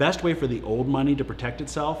 The best way for the old money to protect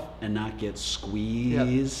itself and not get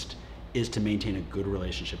squeezed is to maintain a good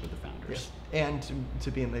relationship with the founders. Yes. And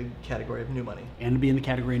to be in the category of new money. And to be in the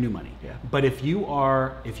category of new money. Yeah. But if you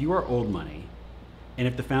are old money, and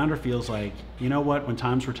if the founder feels like, you know what, when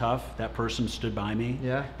times were tough, that person stood by me.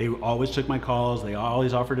 Yeah. They always took my calls. They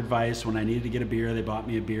always offered advice. When I needed to get a beer, they bought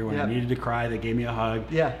me a beer. When I Yep. needed to cry, they gave me a hug.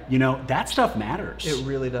 Yeah. That stuff matters. It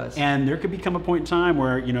really does. And there could become a point in time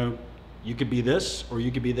where, you could be this or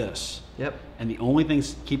you could be this. Yep. And the only thing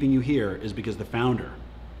keeping you here is because the founder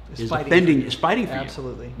is fighting defending, for you. is fighting for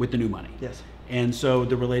Absolutely. you with the new money. Yes. And so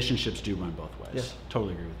the relationships do run both ways. Yes.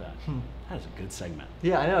 Totally agree with that. That is a good segment.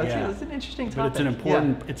 Yeah, I know. Yeah. It's an interesting But topic.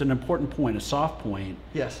 it's an important point, a soft point.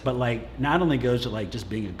 Yes. But not only goes to just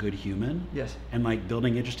being a good human. Yes. And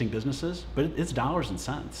building interesting businesses, but it's dollars and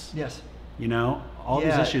cents. Yes. All these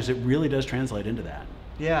Yeah. issues, it really does translate into that.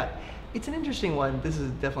 Yeah. It's an interesting one. This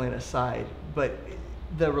is definitely an aside, but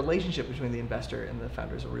the relationship between the investor and the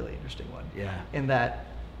founder is a really interesting one. Yeah. In that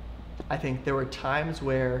I think there were times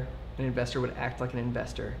where an investor would act like an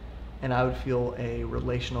investor and I would feel a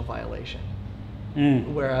relational violation.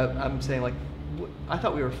 Where I'm saying I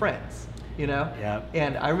thought we were friends, Yeah.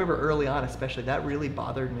 And I remember early on especially that really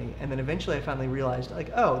bothered me. And then eventually I finally realized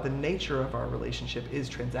the nature of our relationship is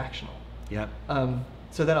transactional. Yep.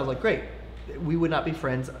 So then I was like, great, we would not be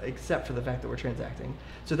friends except for the fact that we're transacting.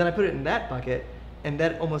 So then I put it in that bucket, and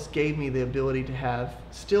that almost gave me the ability to have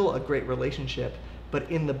still a great relationship, but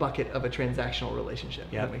in the bucket of a transactional relationship,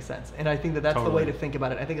 if Yep. that makes sense. And I think that that's the way Totally. to think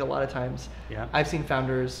about it. I think a lot of times Yeah. I've seen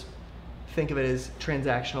founders think of it as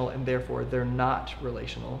transactional and therefore they're not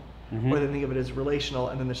relational. Or they think of it as relational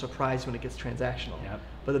and then they're surprised when it gets transactional. Yep.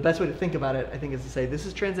 But the best way to think about it, I think, is to say this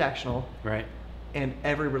is transactional, Right. and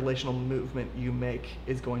every relational movement you make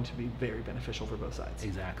is going to be very beneficial for both sides.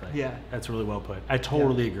 Exactly. Yeah. That's really well put. I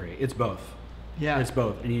totally agree. It's both. Yeah. It's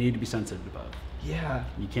both, and you need to be sensitive to both. Yeah.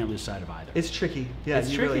 You can't lose sight of either. It's tricky. Yeah, It's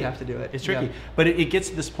you tricky. really have to do it. It's tricky. Yeah. But it gets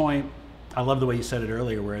to this point, I love the way you said it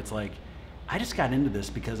earlier, where it's like, I just got into this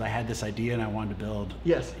because I had this idea and I wanted to build.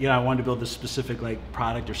 Yes. I wanted to build this specific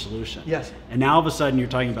product or solution. Yes. And now all of a sudden you're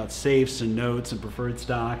talking about safes and notes and preferred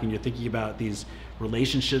stock, and you're thinking about these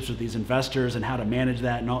relationships with these investors and how to manage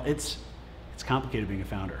that and all. It's complicated being a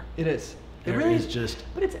founder. It is. It There really is just.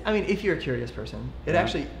 But if you're a curious person, it Yeah.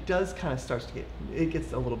 actually does kind of it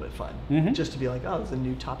gets a little bit fun. Just to be like, this is a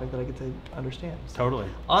new topic that I get to understand. So Totally.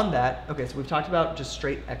 on that, okay, so we've talked about just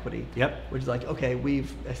straight equity. Yep. Which is okay,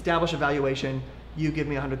 we've established a valuation. You give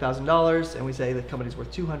me $100,000, and we say the company's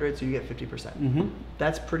worth 200, so you get 50%.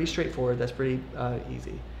 That's pretty straightforward. That's pretty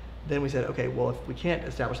easy. Then we said, okay, well, if we can't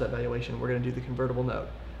establish that valuation, we're going to do the convertible note.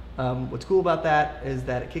 What's cool about that is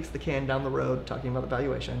that it kicks the can down the road, talking about the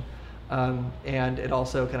valuation, and it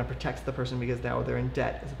also kind of protects the person because now they're in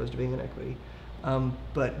debt as opposed to being in equity.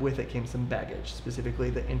 but with it came some baggage, specifically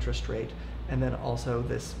the interest rate, and then also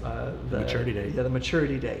this the maturity date. Yeah, the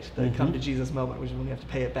maturity date, the come to Jesus moment, which is when you have to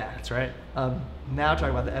pay it back. That's right. Now talking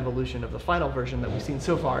about the evolution of the final version that we've seen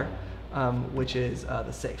so far, which is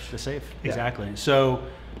the safe. The safe, Yeah. exactly. So,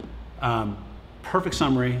 perfect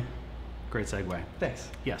summary. Great segue. Thanks.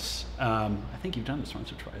 Yes. I think you've done this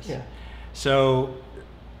once or twice. Yeah. So,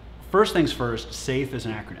 first things first, SAFE is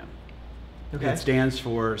an acronym. Okay. It stands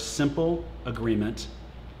for Simple Agreement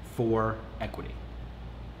for Equity.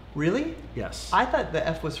 Really? Yes. I thought the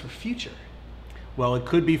F was for future. Well, it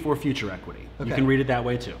could be for future equity. You Okay. can read it that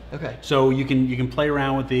way too. Okay. So you can play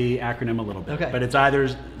around with the acronym a little bit. Okay. But it's either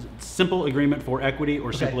Simple Agreement for Equity or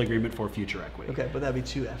Okay. Simple Agreement for Future Equity. Okay, but that'd be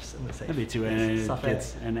two F's in the safe. That'd be two, Yes, and Safe.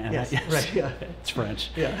 it's and Yes, yes, right, yeah. it's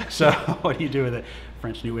French. Yeah. So what do you do with it?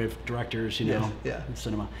 French New Wave directors, you know, Yes, yeah.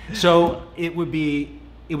 cinema. So it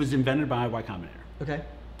was invented by Y Combinator. Okay.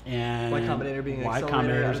 And Y Combinator being an Y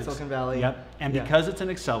accelerator out of Combinator's Silicon Valley. Yep. And Yeah. because it's an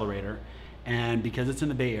accelerator, and because it's in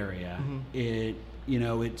the Bay Area, Mhm.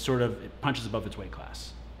 it sort of it punches above its weight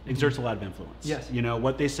class. Exerts a lot of influence. Yes.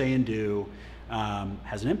 What they say and do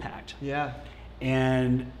has an impact. Yeah.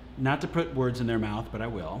 And not to put words in their mouth, but I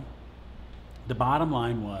will. The bottom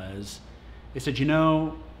line was, they said,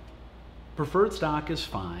 preferred stock is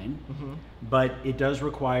fine, but it does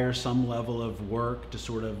require some level of work to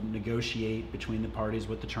sort of negotiate between the parties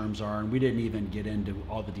what the terms are. And we didn't even get into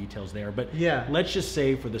all the details there. But Yeah. let's just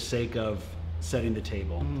say, for the sake of setting the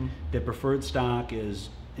table, that preferred stock is,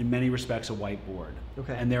 in many respects, a whiteboard.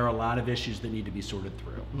 Okay. And there are a lot of issues that need to be sorted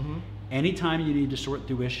through. Anytime you need to sort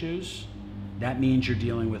through issues, that means you're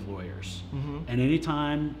dealing with lawyers. And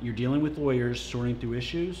anytime you're dealing with lawyers sorting through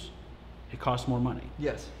issues, it costs more money.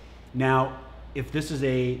 Yes. Now, if this is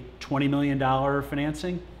a $20 million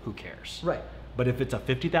financing, who cares? Right. But if it's a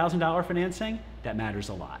 $50,000 financing, that matters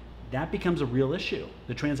a lot. That becomes a real issue.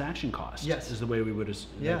 The transaction cost Yes. is the way we would,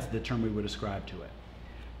 Yeah. that's the term we would ascribe to it.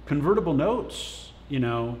 Convertible notes,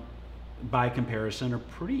 by comparison, are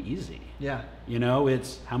pretty easy. Yeah.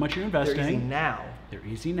 It's how much you're investing. They're easy now. They're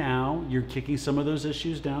easy now. You're kicking some of those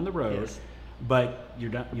issues down the road, Yes. but you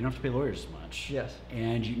don't have to pay lawyers as much. Yes.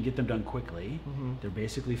 And you can get them done quickly. They're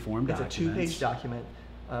basically form It's documents. a 2-page document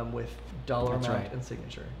with dollar That's amount right. and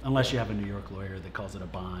signature. Unless you have a New York lawyer that calls it a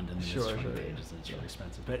bond and then Sure, it's 20 sure, pages yeah. and it's really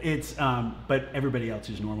expensive. But it's but everybody else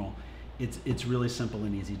who's normal, it's really simple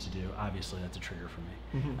and easy to do. Obviously, that's a trigger for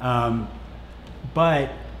me.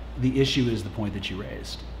 But the issue is the point that you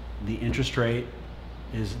raised. The interest rate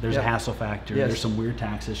there's Yep. a hassle factor. Yes. There's some weird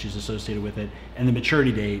tax issues associated with it, and the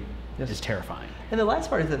maturity date Yes. is terrifying. And the last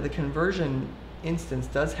part is that the conversion instance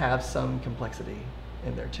does have some complexity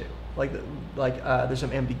in there too. There's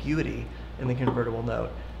some ambiguity in the convertible note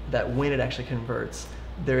that when it actually converts,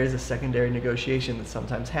 there is a secondary negotiation that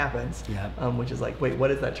sometimes happens, which is like, wait, what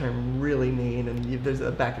does that term really mean? And there's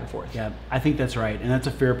a back and forth. Yeah, I think that's right, and that's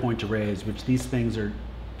a fair point to raise. Which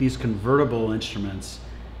these convertible instruments,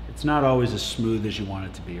 it's not always as smooth as you want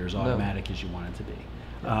it to be, or as automatic as you want it to be.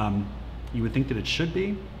 Yeah. You would think that it should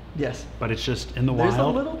be, Yes. but it's just in the There's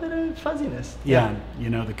wild. a little bit of fuzziness. Yeah,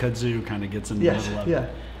 the kudzu kind of gets in the Yes. middle of Yeah.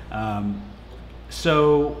 it.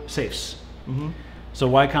 So safes. So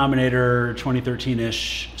Y Combinator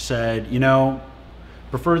 2013-ish said,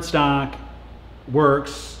 preferred stock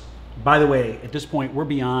works. By the way, at this point, we're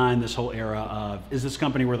beyond this whole era of, is this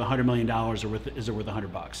company worth $100 million or is it worth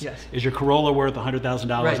 $100? Yes. Is your Corolla worth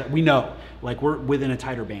 $100,000? Right. We know, we're within a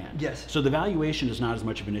tighter band. Yes. So the valuation is not as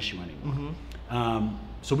much of an issue anymore.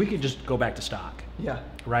 So we could just go back to stock. Yeah.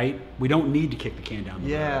 Right? We don't need to kick the can down the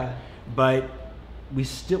road. Yeah. But we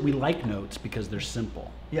like notes because they're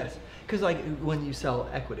simple. Yes, because when you sell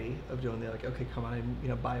equity of doing okay, come on,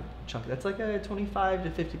 and buy a chunk. That's like a 25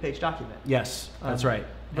 to 50-page document. Yes, that's right.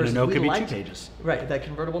 And a versus note we could be 2 liked- pages. Right. That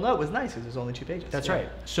convertible note was nice because it was only 2 pages. That's Yeah. right.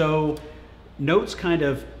 So notes kind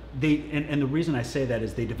of and the reason I say that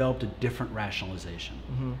is they developed a different rationalization.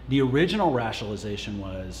 The original rationalization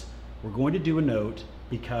was, we're going to do a note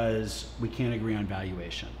because we can't agree on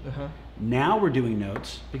valuation. Now we're doing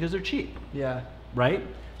notes because they're cheap. Yeah. Right?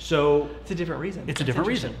 So it's a different reason. It's a different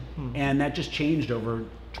reason. And that just changed over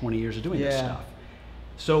 20 years of doing this stuff.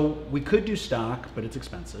 So we could do stock, but it's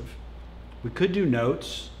expensive. We could do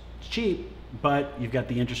notes, it's cheap, but you've got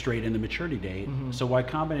the interest rate and the maturity date. So Y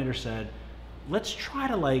Combinator said, let's try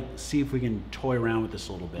to see if we can toy around with this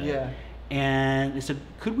a little bit. Yeah. And they said,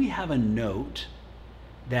 could we have a note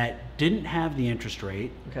that didn't have the interest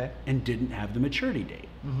rate and didn't have the maturity date?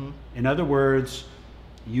 In other words,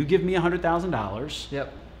 you give me $100,000.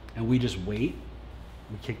 Yep. And we just wait.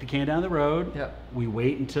 We kick the can down the road. Yep. We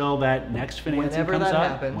wait until that next financing Whenever comes that up.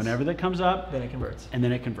 happens, Whenever that comes up. then it converts. And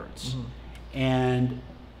then it converts. And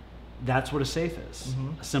that's what a safe is.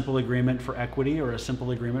 A simple agreement for equity or a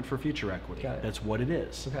simple agreement for future equity. Got it. That's what it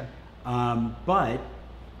is. Okay. But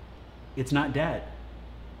it's not debt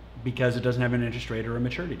because it doesn't have an interest rate or a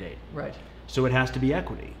maturity date. Right. So it has to be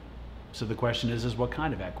equity. So the question is what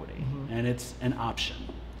kind of equity? And it's an option.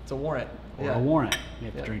 It's a warrant. Or a warrant. You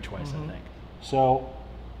have to drink twice, I think. So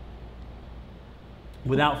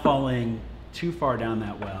without falling too far down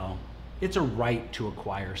that well, it's a right to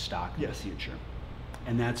acquire stock in the future.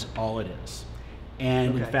 And that's all it is.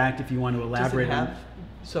 And in fact, if you want to elaborate on...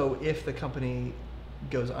 So if the company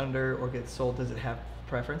goes under or gets sold, does it have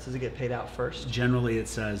preference? Does it get paid out first? Generally, it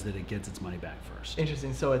says that it gets its money back first.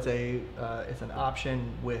 Interesting. So it's it's an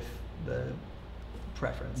option with the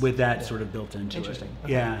preference. With that sort of built into it. Interesting.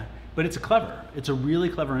 Okay. Yeah. But it's a really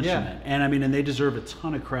clever instrument. And I mean, and they deserve a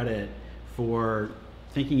ton of credit for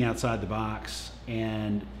thinking outside the box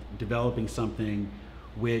and developing something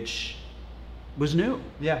which was new.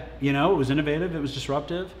 Yeah. You know, it was innovative, it was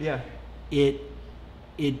disruptive. Yeah. It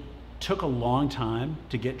took a long time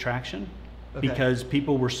to get traction because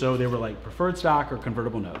people were they were like preferred stock or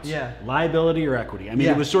convertible notes. Yeah. Liability or equity. I mean,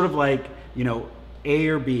 it was sort of like, you know, A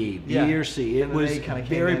or B, B or C. It was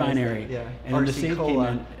very binary. And then the SAFE came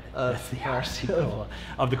in. The RC cola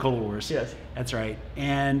of the Cola Wars. Yes. That's right.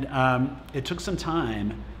 And it took some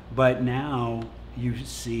time, but now you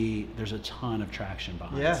see there's a ton of traction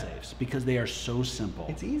behind safes because they are so simple.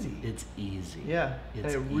 It's easy. It's easy. Yeah.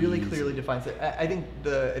 It's and it really easy. clearly defines it. I think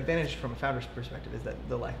the advantage from a founder's perspective is that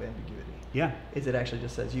the lack of ambiguity. Yeah. Is it actually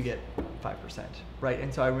just says you get 5%, right?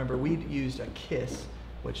 And so I remember we used a KISS,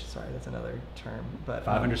 which, sorry, that's another term, but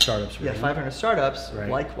 500 startups. Yeah, 500 startups, right.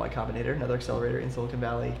 like Y Combinator, another accelerator in Silicon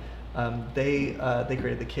Valley. They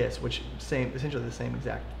created the KISS, which essentially the same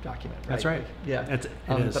exact document. Right? That's right. Like, yeah. It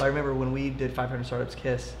is. But I remember when we did 500 startups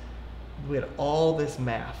KISS, we had all this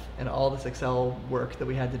math and all this Excel work that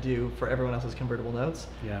we had to do for everyone else's convertible notes.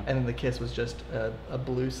 Yeah. And then the KISS was just a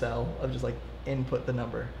blue cell of just like input the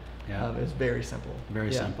number. Yeah. It was very simple.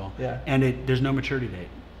 Very simple. Yeah. And there's no maturity date.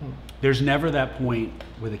 There's never that point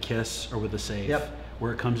with a KISS or with a safe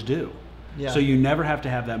where it comes due. Yeah. So you never have to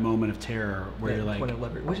have that moment of terror where you're like, point of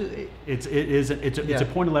leverage, which is it's a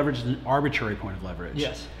point of leverage, it's an arbitrary point of leverage.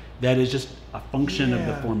 Yes. That is just a function of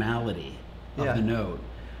the formality of the note.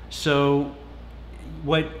 So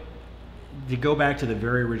to go back to the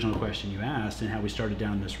very original question you asked and how we started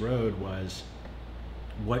down this road was,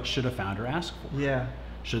 what should a founder ask for? Yeah.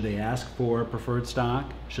 Should they ask for preferred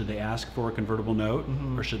stock? Should they ask for a convertible note?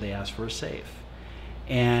 Or should they ask for a safe?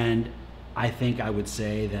 And I think I would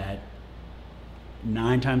say that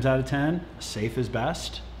 9 times out of 10, a safe is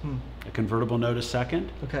best, a convertible note is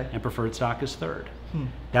second, and preferred stock is third.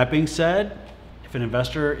 That being said, if an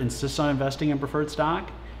investor insists on investing in preferred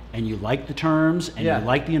stock and you like the terms and you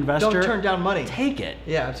like the investor, don't turn down money. Take it.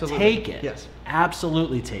 Yeah, absolutely. Take it. Yes.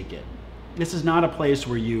 Absolutely take it. This is not a place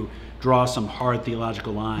where you draw some hard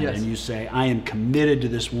theological line and you say, I am committed to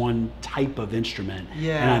this one type of instrument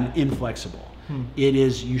and I'm inflexible. It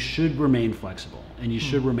is, you should remain flexible and you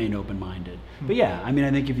should remain open-minded. But yeah, I mean, I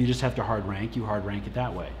think if you just have to hard rank, you hard rank it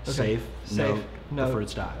that way. Safe, note, preferred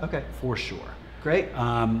stock. Okay. For sure. Great.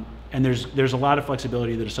 And there's a lot of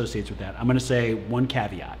flexibility that associates with that. I'm going to say one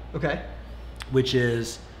caveat. Okay. Which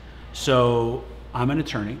is, so I'm an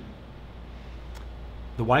attorney.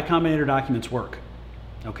 The Y Combinator documents work.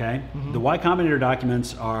 Okay, the Y Combinator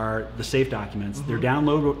documents are the safe documents. They're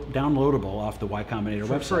downloadable off the Y Combinator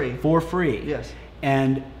website for free. Yes,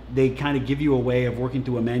 and they kind of give you a way of working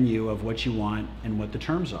through a menu of what you want and what the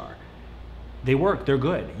terms are. They work. They're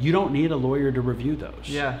good. You don't need a lawyer to review those.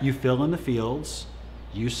 Yeah, you fill in the fields,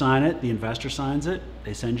 you sign it, the investor signs it,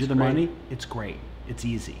 they send you the money. It's great. It's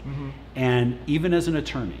easy. And even as an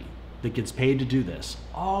attorney that gets paid to do this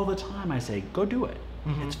all the time, I say, go do it.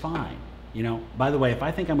 It's fine. You know, by the way, if I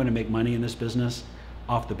think I'm going to make money in this business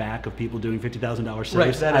off the back of people doing $50,000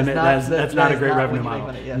 safes, that's not a great revenue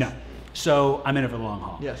model. No. So I'm in it for the long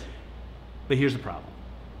haul. Yes. But here's the problem,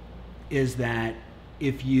 is that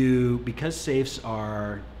because safes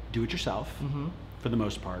are do-it-yourself for the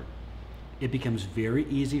most part, it becomes very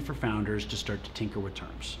easy for founders to start to tinker with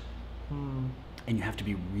terms. And you have to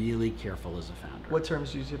be really careful as a founder. What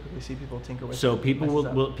terms do you typically see people tinker with? So people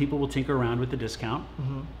will tinker around with the discount.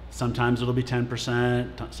 Sometimes it'll be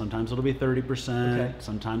 10%, sometimes it'll be 30%,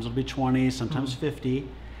 sometimes it'll be 20, sometimes 50.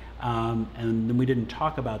 And then we didn't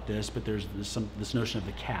talk about this, but there's this notion of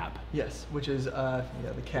the cap. Yes, which is the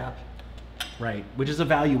cap. Right, which is a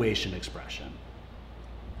valuation expression.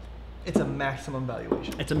 It's a maximum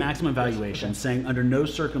valuation. It's a maximum valuation, saying under no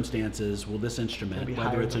circumstances will this instrument,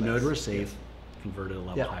 whether it's a note or a safe, convert at a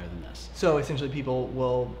level higher than this. So essentially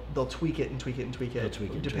they'll tweak it and tweak it and tweak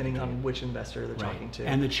it, depending on which investor they're talking to.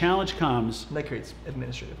 And the challenge comes... And that creates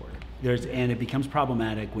administrative work. And it becomes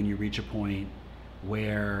problematic when you reach a point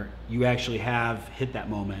where you actually have hit that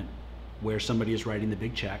moment where somebody is writing the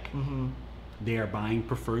big check. They are buying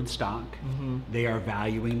preferred stock. They are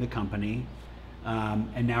valuing the company.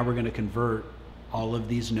 And now we're going to convert all of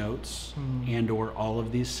these notes and or all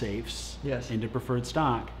of these safes into preferred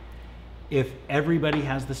stock. If everybody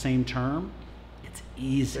has the same term, it's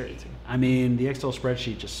easy. I mean, the Excel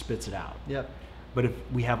spreadsheet just spits it out. But if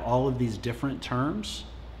we have all of these different terms,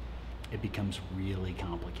 it becomes really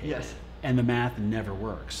complicated. And the math never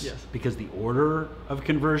works. Because the order of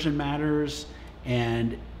conversion matters,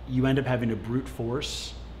 and you end up having to brute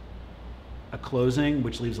force a closing,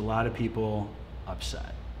 which leaves a lot of people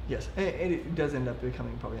upset. And it does end up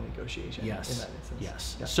becoming probably a negotiation in that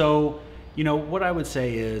instance. So, you know, what I would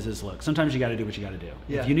say is look, sometimes you got to do what you got to do.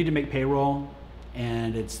 If you need to make payroll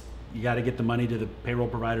and you got to get the money to the payroll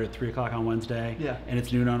provider at 3 o'clock on Wednesday, and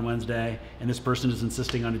it's noon on Wednesday, and this person is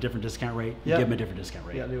insisting on a different discount rate, you give them a different discount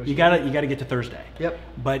rate. You got to get to Thursday.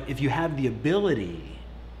 But if you have the ability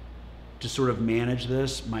to sort of manage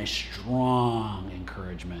this, my strong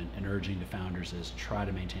encouragement and urging to founders is try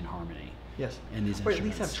to maintain harmony. In these instruments. Or at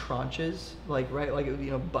least have tranches, like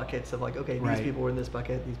buckets of okay, these people were in this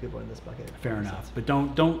bucket, these people are in this bucket. Fair enough, but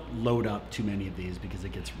don't load up too many of these because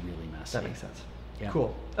it gets really messy. That makes sense.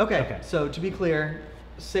 Cool. Okay. So to be clear,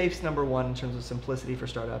 safe's number one in terms of simplicity for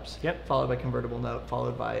startups. Followed by convertible note,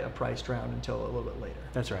 followed by a priced round until a little bit later.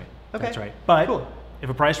 That's right. That's right. But if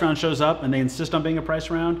a price round shows up and they insist on being a price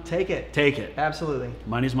round, take it. Take it. Absolutely.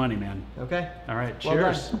 Money's money, man. Okay. All right. Well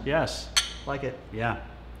cheers. Done. Yes. Like it. Yeah.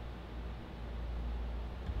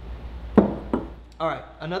 All right,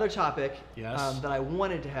 another topic that I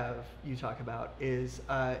wanted to have you talk about is,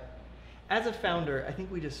 as a founder, I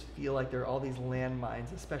think we just feel like there are all these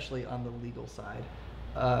landmines, especially on the legal side,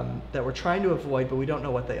 that we're trying to avoid, but we don't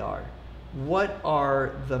know what they are. What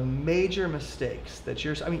are the major mistakes that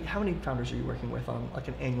how many founders are you working with on like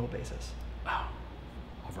an annual basis? Oh,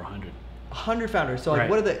 over 100. 100 founders. So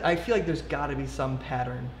what are I feel like there's got to be some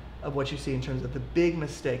pattern of what you see in terms of the big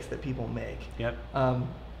mistakes that people make.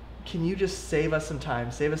 Can you just save us some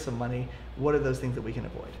time, save us some money? What are those things that we can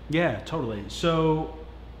avoid? Yeah, totally. So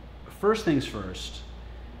first things first,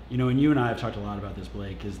 you know, and you and I have talked a lot about this,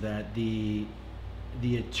 Blake, is that the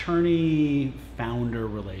attorney-founder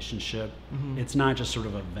relationship, it's not just sort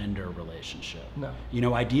of a vendor relationship. No. You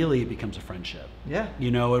know, ideally it becomes a friendship.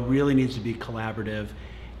 You know, it really needs to be collaborative.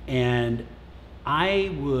 And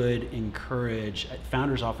I would encourage,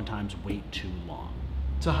 founders oftentimes wait too long.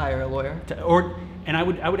 To hire a lawyer? And I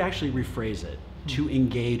would actually rephrase it, to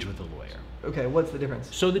engage with a lawyer. Okay, what's the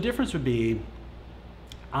difference? So the difference would be,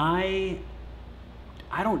 I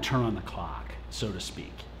don't turn on the clock, so to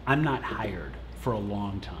speak. I'm not hired for a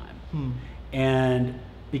long time. And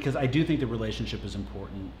because I do think the relationship is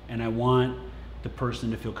important, and I want the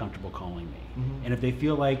person to feel comfortable calling me. And if they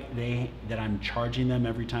feel like that I'm charging them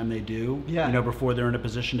every time they do, you know, before they're in a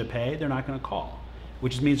position to pay, they're not going to call,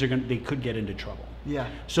 which means they could get into trouble.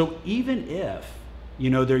 So even if,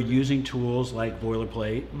 you know, they're using tools like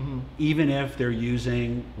Boilerplate, even if they're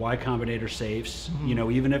using Y Combinator safes, you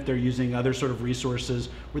know, even if they're using other sort of resources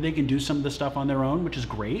where they can do some of the stuff on their own, which is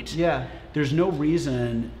great. There's no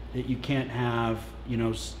reason that you can't have, you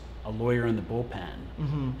know, a lawyer in the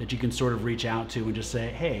bullpen that you can sort of reach out to and just say,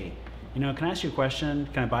 hey, you know, can I ask you a question?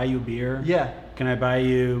 Can I buy you a beer? Can I buy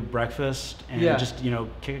you breakfast? And just, you know,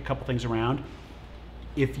 kick a couple things around.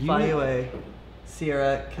 If you buy you a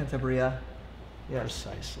Sierra Cantabria.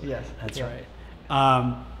 Precisely. That's right.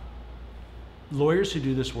 Lawyers who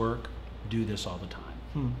do this work do this all the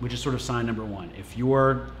time, which is sort of sign number one. If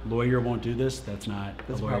your lawyer won't do this, that's not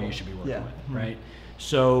a lawyer you should be working with, right?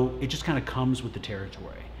 So it just kind of comes with the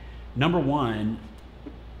territory. Number one,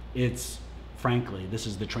 frankly, this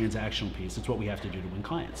is the transactional piece. It's what we have to do to win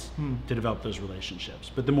clients, to develop those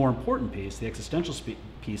relationships. But the more important piece, the existential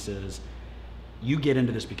piece is, you get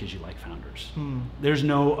into this because you like founders. There's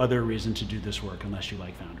no other reason to do this work unless you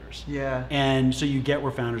like founders. And so you get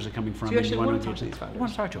where founders are coming from. So you actually want to talk to these founders. You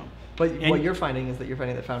want to talk to them. But what you're finding is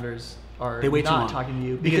that founders are not talking to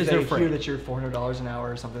you because they hear that you're $400 an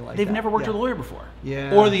hour or something like that. They've never worked with a lawyer before.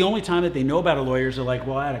 Or the only time that they know about a lawyer is they're like,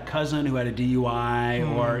 well, I had a cousin who had a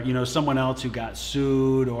DUI, or, you know, someone else who got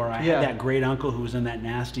sued, or I had that great uncle who was in that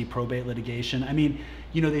nasty probate litigation. I mean,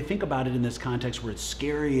 you know, they think about it in this context where it's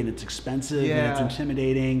scary and it's expensive and it's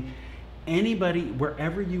intimidating. Anybody,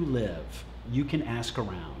 wherever you live, you can ask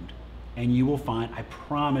around and you will find, I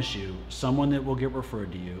promise you, someone that will get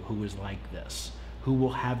referred to you who is like this, who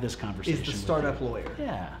will have this conversation. Is the with startup you. lawyer.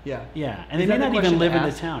 Yeah. Yeah. Yeah. And Is they may that the not even question live to in the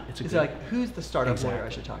ask? town. It's like, who's the startup lawyer I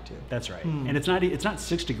should talk to? That's right. And it's not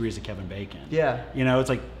 6 degrees of Kevin Bacon. Yeah. You know, it's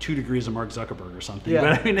like 2 degrees of Mark Zuckerberg or something. Yeah.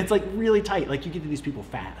 But I mean, it's like really tight. Like you get to these people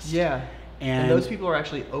fast. Yeah. And those people are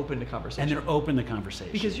actually open to conversation. And they're open to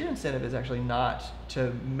conversation. Because your incentive is actually not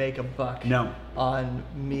to make a buck on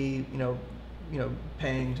me,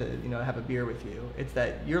 paying to, have a beer with you. It's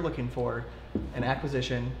that you're looking for an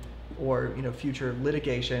acquisition or, future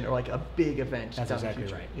litigation or like a big event. That's down exactly the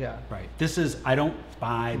future. right. Yeah. Right. I don't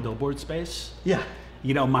buy billboard space. Yeah.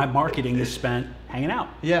 My marketing is spent hanging out.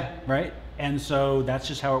 Yeah. Right? And so that's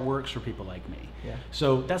just how it works for people like me. Yeah.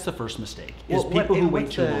 So that's the first mistake. People who wait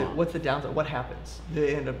too long. What's the downside? What happens?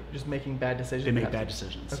 They end up just making bad decisions. They make bad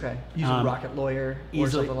decisions. Okay. Using a Rocket Lawyer or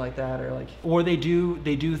something like that, or they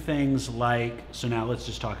do things like. So now let's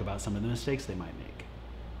just talk about some of the mistakes they might make.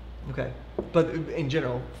 Okay. But in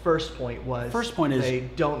general, first point is they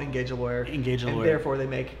don't engage a lawyer. And therefore they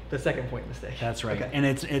make the second point mistake. That's right. Okay. And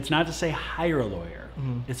it's not to say hire a lawyer.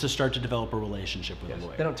 It's to start to develop a relationship with a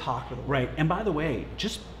lawyer. They don't talk with a lawyer. Right. And by the way,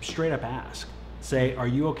 just straight up ask. Say, are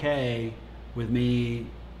you okay with me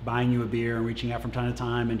buying you a beer and reaching out from time to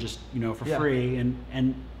time and just, for free?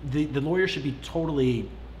 And the lawyer should be totally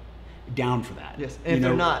down for that. Yes. And if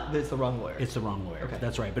they're not, it's the wrong lawyer. It's the wrong lawyer. Okay.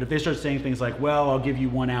 That's right. But if they start saying things like, well, I'll give you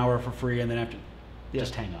 1 hour for free and then after,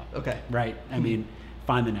 just hang up. Okay. Right. I mean,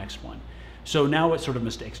 find the next one. So now what sort of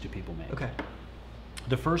mistakes do people make? Okay.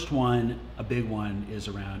 The first one, a big one, is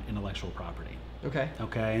around intellectual property. Okay.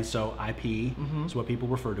 Okay. And so IP is what people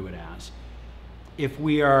refer to it as. If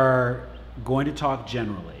we are going to talk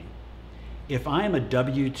generally, if I am a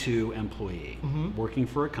W-2 employee working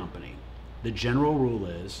for a company, the general rule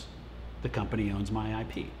is the company owns my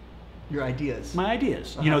IP. Your ideas. My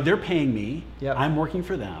ideas. They're paying me. Yep. I'm working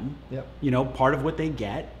for them. Yep. Part of what they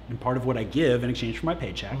get and part of what I give in exchange for my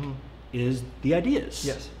paycheck is the ideas.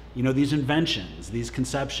 Yes. These inventions, these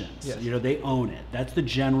conceptions. Yes. They own it. That's the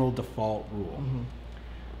general default rule.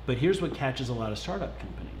 But here's what catches a lot of startup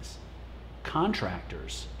companies.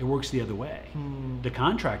 Contractors, it works the other way. The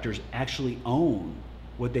contractors actually own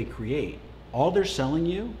what they create. All they're selling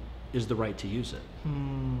you is the right to use it.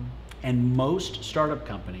 And most startup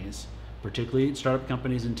companies, particularly startup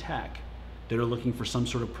companies in tech, that are looking for some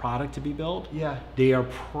sort of product to be built, they are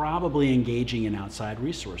probably engaging an outside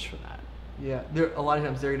resource for that. Yeah, a lot of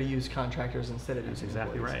times they're going to use contractors instead of using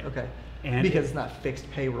exactly employees. right. Okay. And because it's not fixed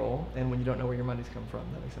payroll, and when you don't know where your money's come from,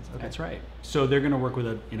 that makes sense. Okay. That's right. So they're going to work with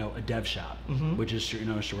a dev shop, which is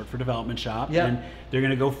short for development shop, and they're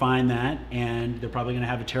going to go find that, and they're probably going to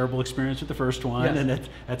have a terrible experience with the first one, and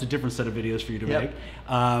that's a different set of videos for you to make.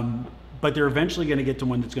 But they're eventually going to get to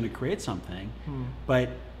one that's going to create something, but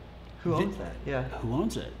who owns that? Yeah. Who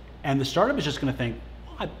owns it? And the startup is just going to think,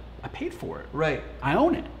 well, I paid for it. Right. I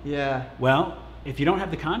own it. Yeah. Well, if you don't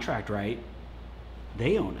have the contract right,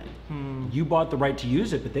 they own it. You bought the right to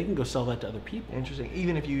use it, but they can go sell that to other people. Interesting.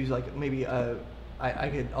 Even if you use maybe I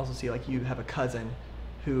could also see you have a cousin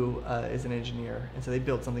who is an engineer, and so they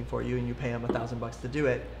build something for you, and you pay them $1,000 to do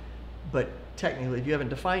it. But technically, if you haven't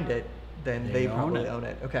defined it, then they probably own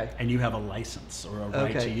it. Okay. And you have a license or a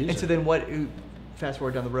right to use it. And so then fast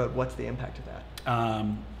forward down the road, what's the impact of that?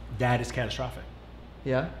 That is catastrophic.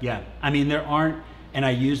 Yeah? Yeah. I mean, there aren't, and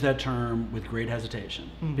I use that term with great hesitation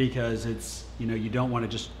because it's, you don't want to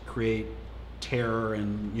just create terror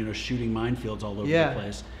and, shooting minefields all over the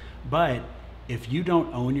place. But if you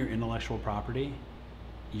don't own your intellectual property,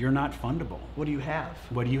 you're not fundable. What do you have?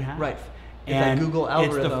 What do you have? Right. And that Google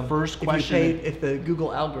algorithm, it's the first question. If the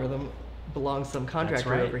Google algorithm belongs to some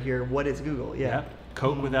contractor over here, what is Google? Yeah.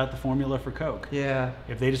 Coke without the formula for Coke. Yeah.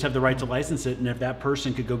 If they just have the right to license it, and if that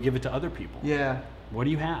person could go give it to other people. Yeah. What do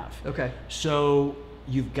you have? Okay. So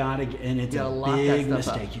you've got to, and it's a big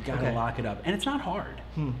mistake. You got to lock it up, and it's not hard.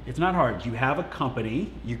 It's not hard. You have a company,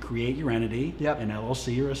 you create your entity, an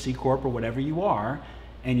LLC or a C corp or whatever you are,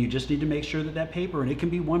 and you just need to make sure that that paper, and it can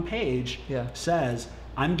be one page, says,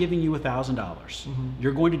 "I'm giving you $1,000.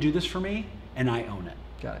 You're going to do this for me, and I own it."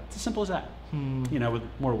 Got it. It's as simple as that. With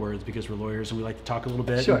more words because we're lawyers and we like to talk a little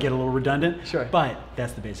bit and get a little redundant. Sure. But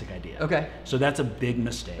that's the basic idea. Okay. So that's a big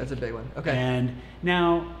mistake. That's a big one. Okay. And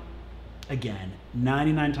now, again,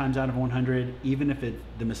 99 times out of 100, even if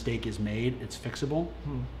the mistake is made, it's fixable.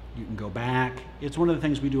 You can go back. It's one of the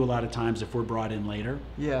things we do a lot of times if we're brought in later.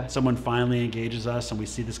 Yeah. Someone finally engages us and we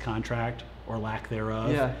see this contract or lack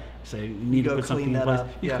thereof. Yeah. Say, you need to put something in place.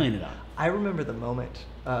 You clean it up. I remember the moment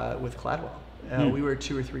with Cladwell. We were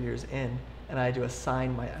 2 or 3 years in, and I had to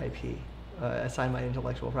assign my IP, assign my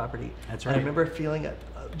intellectual property. That's right. And I remember feeling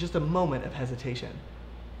just a moment of hesitation.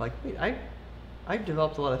 Like, wait, I've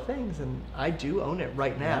developed a lot of things, and I do own it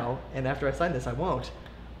right now. And after I sign this, I won't.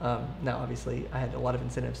 Now, obviously, I had a lot of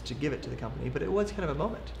incentives to give it to the company, but it was kind of a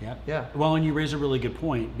moment. Yeah. Well, and you raise a really good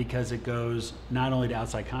point, because it goes not only to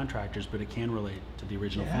outside contractors, but it can relate to the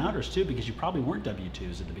original founders too, because you probably weren't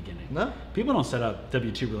W-2s at the beginning. No. People don't set up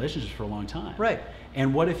W-2 relationships for a long time. Right.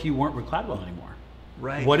 And what if you weren't with Cladwell anymore?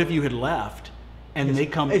 Right. What if you had left and they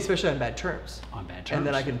come... Especially on bad terms. On bad terms. And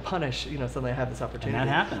then I can punish, suddenly I have this opportunity. And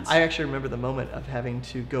that happens. I actually remember the moment of having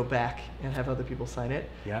to go back and have other people sign it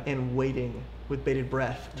and waiting with bated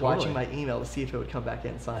breath, watching my email to see if it would come back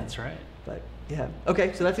in and sign. That's right. But yeah.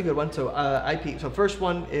 Okay, so that's a good one. So IP. So first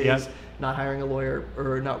one is not hiring a lawyer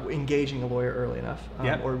or not engaging a lawyer early enough,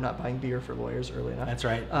 or not buying beer for lawyers early enough. That's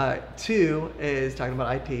right. 2 is talking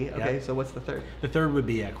about IP. Okay, so what's the third? The third would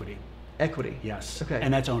be equity. Equity. Yes. Okay.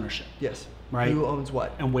 And that's ownership. Yes. Right. Who owns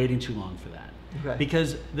what? And waiting too long for that. Okay.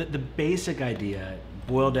 Because the basic idea,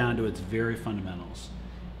 boiled down to its very fundamentals,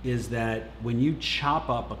 is that when you chop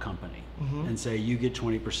up a company and say you get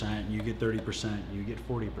 20%, you get 30%, you get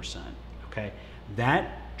 40%, okay,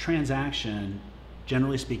 that transaction,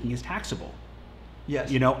 generally speaking, is taxable.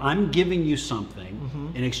 Yes. I'm giving you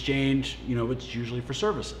something in exchange, it's usually for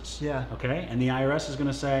services. Yeah. Okay? And the IRS is going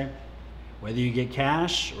to say, whether you get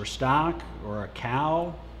cash or stock or a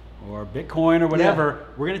cow or Bitcoin or whatever,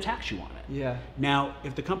 we're going to tax you on it. Yeah. Now,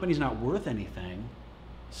 if the company's not worth anything,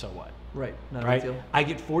 so what? Right. Not right? a big deal. I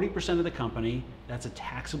get 40% of the company. That's a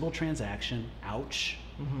taxable transaction. Ouch.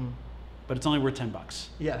 But it's only worth $10.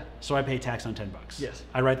 Yeah. So I pay tax on $10. Yes.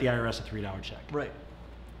 I write the IRS a $3 check. Right.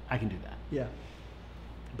 I can do that. Yeah.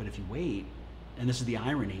 But if you wait, and this is the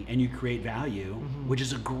irony, and you create value, which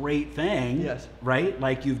is a great thing, right?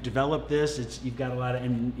 Like you've developed this, you've got a lot of,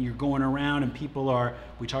 and you're going around, and people are.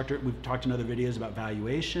 We've talked in other videos about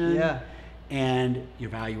valuation. Yeah. And your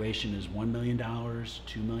valuation is $1 million,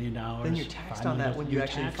 $2 million. Then you're taxed on that when you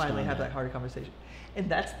actually finally have that hard conversation, and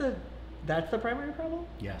that's the primary problem.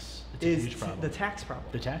 Yes, it's a huge problem. The tax problem.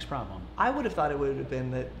 The tax problem. I would have thought it would have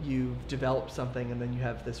been that you've developed something and then you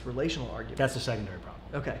have this relational argument. That's the secondary problem.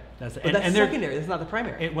 Okay. That's secondary. That's not the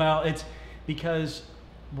primary. It's because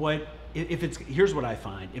here's what I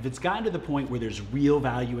find. If it's gotten to the point where there's real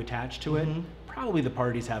value attached to it, probably the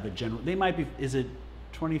parties have a general. They might be. Is it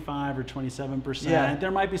 25 or 27%? Yeah.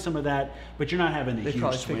 There might be some of that, but you're not having the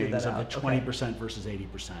huge swings of the 20% versus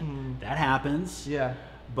 80%. That happens. Yeah.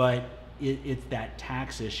 But it's that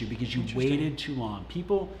tax issue because you waited too long.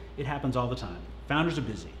 It happens all the time. Founders are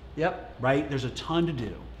busy. Yep. Right? There's a ton to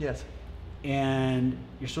do. Yes. And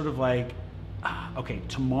you're sort of like, okay,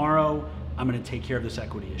 tomorrow I'm going to take care of this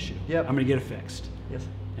equity issue. Yep. I'm going to get it fixed. Yes.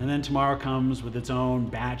 And then tomorrow comes with its own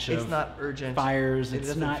batch of not urgent. fires. It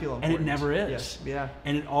doesn't feel important. And it never is. Yes. Yeah.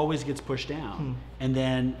 And it always gets pushed down. And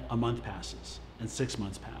then a month passes, and 6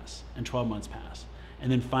 months pass, and 12 months pass.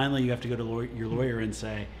 And then finally you have to go to your lawyer and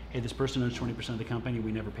say, hey, this person owns 20% of the company,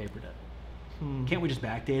 we never papered it. Can't we just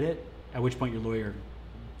backdate it? At which point your lawyer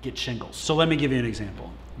gets shingles. So let me give you an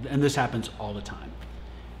example. And this happens all the time.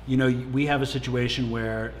 We have a situation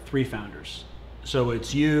where 3 founders. So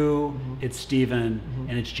it's you, it's Steven,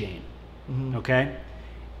 and it's Jane. Okay?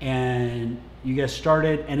 And you guys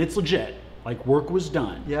started, and it's legit. Like work was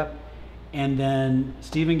done. Yep. And then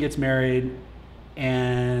Steven gets married,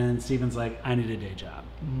 and Steven's like, I need a day job.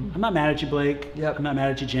 I'm not mad at you, Blake. Yep. I'm not mad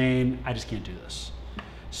at you, Jane. I just can't do this.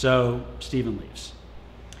 So Steven leaves.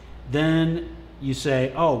 Then you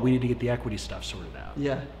say, oh, we need to get the equity stuff sorted out.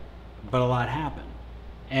 Yeah. But a lot happened.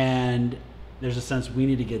 And there's a sense we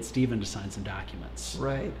need to get Steven to sign some documents.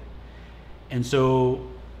 Right. And so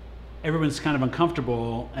everyone's kind of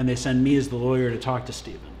uncomfortable, and they send me as the lawyer to talk to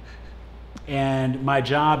Steven. And my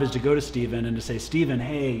job is to go to Steven and to say, Steven,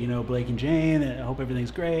 hey, Blake and Jane, I hope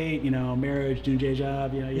everything's great, marriage, doing J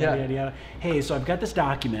job, yada, yada. Hey, so I've got this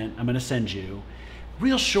document I'm going to send you.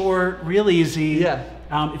 Real short, real easy. Yeah.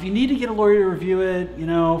 If you need to get a lawyer to review it,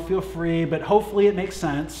 feel free, but hopefully it makes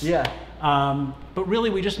sense. Yeah. But really,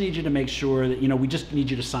 we just need you to make sure that, we just need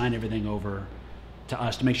you to sign everything over to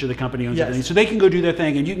us to make sure the company owns everything. So they can go do their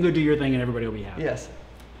thing, and you can go do your thing, and everybody will be happy. Yes.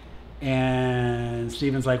 And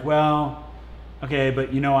Steven's like, well, okay, but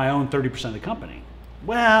I own 30% of the company.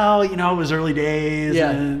 Well, it was early days,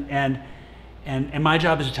 and my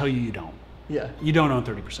job is to tell you you don't. Yeah. You don't own 30%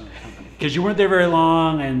 of the company because you weren't there very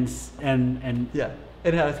long, and yeah.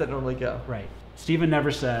 And how does that normally go? Right. Steven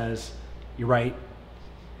never says, you're right.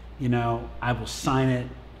 I will sign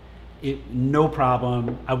it. No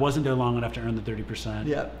problem. I wasn't there long enough to earn the 30%.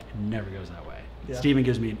 Yeah. It never goes that way. Yeah. Steven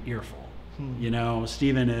gives me an earful.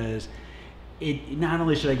 Steven is, not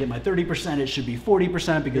only should I get my 30%, it should be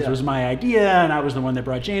 40% because it was my idea and I was the one that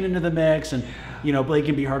brought Jane into the mix, and Blake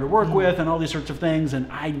can be hard to work with and all these sorts of things,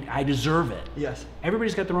 and I deserve it. Yes.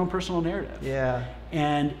 Everybody's got their own personal narrative. Yeah.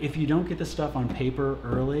 And if you don't get this stuff on paper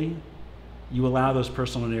early, you allow those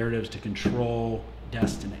personal narratives to control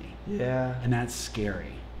destiny. Yeah. And that's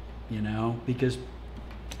scary, because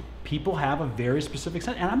people have a very specific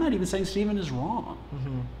sense. And I'm not even saying Stephen is wrong.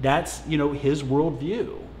 Mm-hmm. That's, his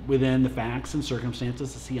worldview within the facts and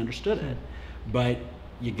circumstances as he understood it. But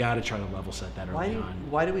you got to try to level set that early on.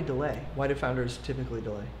 Why do we delay? Why do founders typically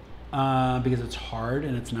delay? Because it's hard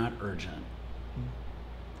and it's not urgent.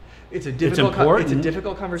 It's a difficult important. It's a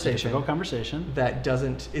difficult conversation. It's a difficult conversation. That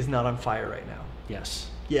is not on fire right now. Yes.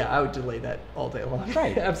 Yeah, I would delay that all day long.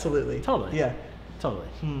 Right. Absolutely. Totally. Yeah. Totally.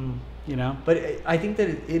 But I think that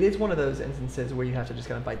it is one of those instances where you have to just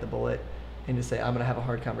kind of bite the bullet and just say, I'm going to have a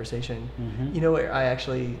hard conversation.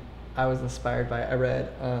 Mm-hmm. I was inspired by, I read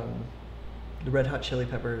the Red Hot Chili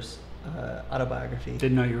Peppers autobiography.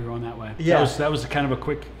 Didn't know you were going that way. Yeah. That was kind of a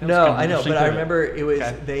quick. No, I know, but I remember it was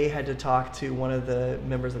they had to talk to one of the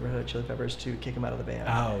members of the Red Hot Chili Peppers to kick him out of the band.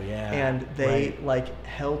 Oh yeah. And they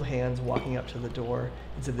held hands walking up to the door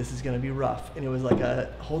and said, "This is going to be rough." And it was like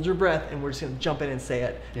a hold your breath, and we're just going to jump in and say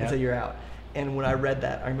it and say you're out. And when I read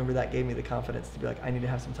that, I remember that gave me the confidence to be like, I need to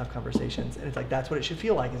have some tough conversations. And it's like that's what it should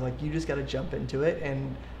feel like. It's like you just got to jump into it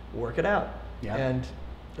and work it out. Yeah. And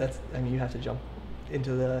you have to jump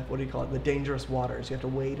into the dangerous waters. You have to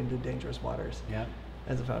wade into dangerous waters. Yeah.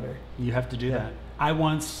 As a founder. You have to do that. I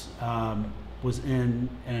once was in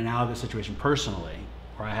an analogous situation personally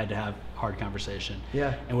where I had to have hard conversation.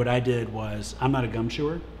 Yeah. And what I did was, I'm not a gum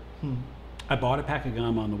chewer. I bought a pack of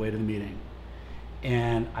gum on the way to the meeting.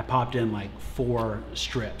 And I popped in 4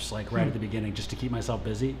 strips, right at the beginning, just to keep myself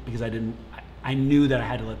busy, because I knew that I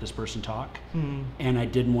had to let this person talk, and I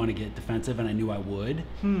didn't want to get defensive, and I knew I would.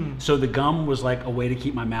 So the gum was like a way to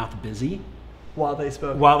keep my mouth busy while they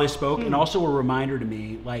spoke. And also a reminder to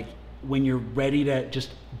me, when you're ready to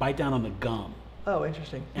just bite down on the gum. Oh,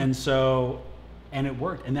 interesting. And it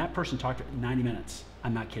worked. And that person talked for 90 minutes.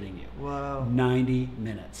 I'm not kidding you. Wow. 90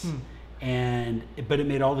 minutes. But it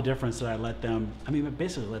made all the difference that I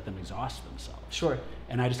basically let them exhaust themselves. Sure.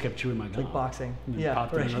 And I just kept chewing my gum. Like boxing.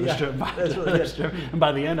 Popped in another strip, popped in another strip. And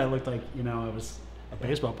by the end, I looked like, I was a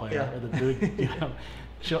baseball player. Or the dude,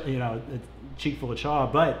 cheek full of chaw,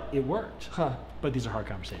 but it worked. Huh. But these are hard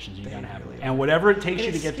conversations. You got to have them. And whatever it takes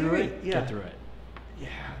you to get through it, get through it. Yeah.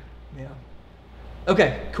 Yeah.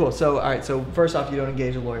 Okay, cool. So, all right. So first off, you don't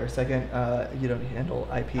engage a lawyer. Second, you don't handle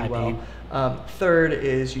IP well. Third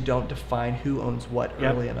is you don't define who owns what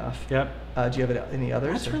early enough. Yep. Do you have any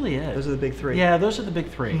others? That's really it. Those are the big 3. Yeah, those are the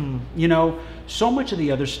big 3. So much of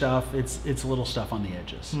the other stuff, it's little stuff on the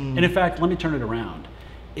edges. And in fact, let me turn it around.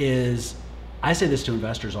 I say this to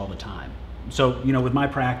investors all the time. So, with my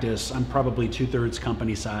practice, I'm probably 2/3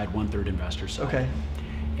 company side, 1/3 investor side. Okay.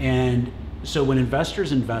 And so when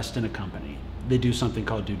investors invest in a company, they do something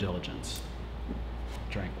called due diligence.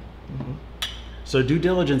 Drink. Mm-hmm. So due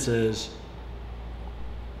diligence is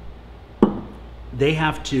they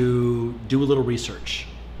have to do a little research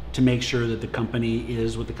to make sure that the company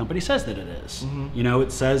is what the company says that it is. Mm-hmm.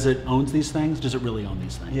 It says it owns these things. Does it really own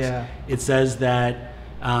these things? Yeah. It says that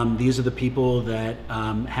these are the people that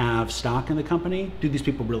have stock in the company. Do these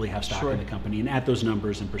people really have stock in the company? And at those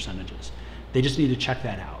numbers and percentages. They just need to check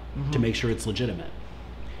that out to make sure it's legitimate.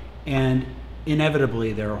 And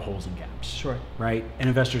inevitably there are holes and gaps. Sure. Right? And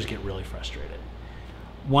investors get really frustrated.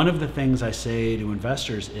 One of the things I say to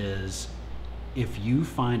investors is, if you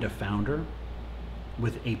find a founder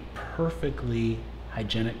with a perfectly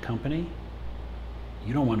hygienic company,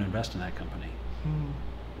 you don't want to invest in that company.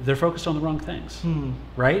 They're focused on the wrong things,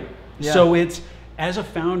 right? Yeah. So as a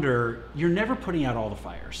founder, you're never putting out all the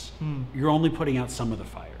fires. You're only putting out some of the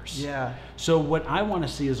fires. Yeah. So what I want to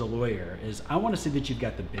see as a lawyer is I want to see that you've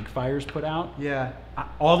got the big fires put out. Yeah.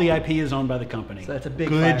 All the IP is owned by the company. So that's a big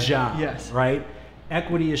fire. Good job. Yes. Right?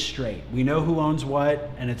 Equity is straight. We know who owns what,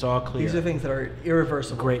 and it's all clear. These are things that are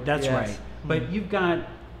irreversible. Great. That's right. But you've got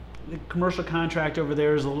the commercial contract over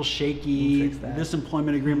there is a little shaky. This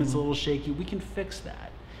employment agreement's a little shaky. We can fix that.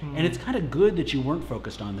 And it's kind of good that you weren't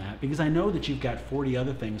focused on that, because I know that you've got 40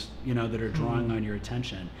 other things, that are drawing on your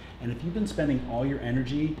attention. And if you've been spending all your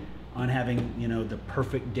energy on having, the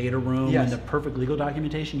perfect data room and the perfect legal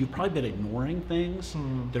documentation, you've probably been ignoring things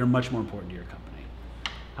that are much more important to your company.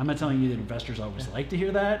 I'm not telling you that investors always like to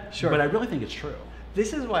hear that, but I really think it's true.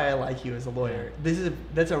 This is why I like you as a lawyer.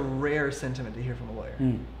 That's a rare sentiment to hear from a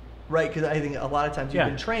lawyer. Right, because I think a lot of times you've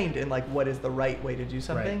been trained in what is the right way to do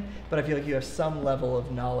something, but I feel like you have some level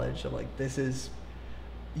of knowledge of this is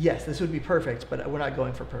yes, this would be perfect, but we're not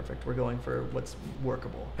going for perfect. We're going for what's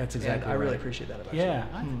workable. That's exactly and I really right. appreciate that about you. Yeah,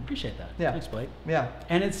 I appreciate that. Yeah. Thanks, Blake. Yeah.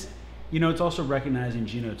 And it's, it's also recognizing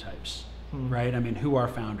genotypes, right? I mean, who are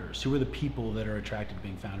founders? Who are the people that are attracted to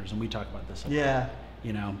being founders? And we talk about this a lot.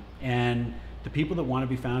 Yeah. And the people that want to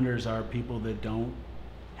be founders are people that don't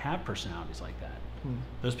have personalities like that.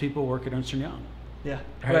 Those people work at Ernst & Young. Yeah.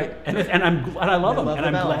 Right. And I love them, and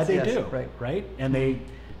I'm glad they do. Right. Right. And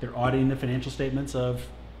they're auditing the financial statements of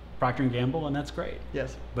Procter & Gamble, and that's great.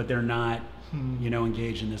 Yes. But they're not,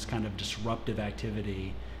 engaged in this kind of disruptive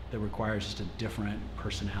activity that requires just a different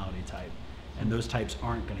personality type. And those types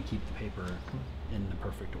aren't going to keep the paper in the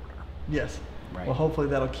perfect order. Yes. Right. Well, hopefully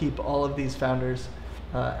that'll keep all of these founders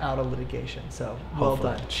out of litigation. So well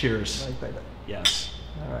Hopefully. done. Cheers. I like that. Yes.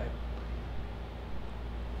 All right.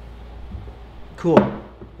 Cool.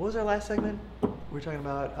 What was our last segment? We were talking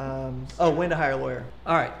about, when to hire a lawyer.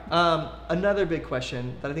 All right. Another big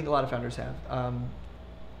question that I think a lot of founders have.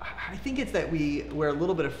 I think it's that we're a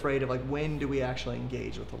little bit afraid of like, when do we actually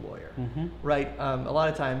engage with a lawyer, right? A lot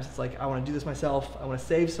of times it's like, I want to do this myself. I want to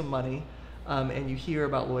save some money. And you hear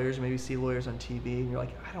about lawyers, maybe see lawyers on TV, and you're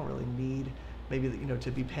like, I don't really need maybe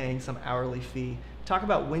to be paying some hourly fee. Talk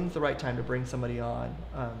about when's the right time to bring somebody on,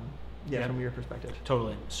 from your perspective.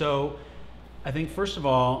 Totally. So I think first of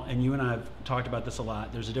all, and you and I have talked about this a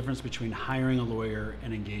lot, there's a difference between hiring a lawyer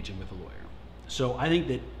and engaging with a lawyer. So I think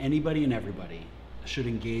that anybody and everybody should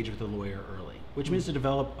engage with a lawyer early, which means to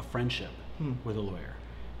develop a friendship with a lawyer.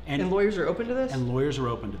 And lawyers are open to this? And lawyers are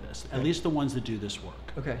open to this, at least the ones that do this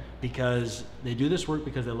work. Okay. Because they do this work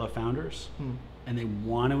because they love founders, and they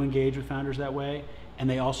want to engage with founders that way, and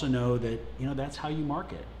they also know that, that's how you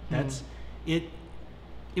market. That's it.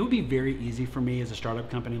 It would be very easy for me as a startup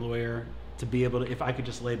company lawyer to be able to, if I could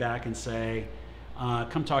just lay back and say,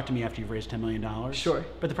 come talk to me after you've raised $10 million. Sure.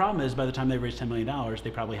 But the problem is, by the time they raise $10 million, they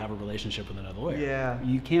probably have a relationship with another lawyer. Yeah.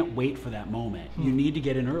 You can't wait for that moment. You need to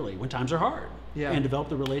get in early when times are hard. Yeah. And develop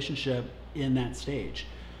the relationship in that stage.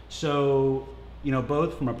 So,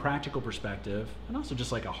 both from a practical perspective and also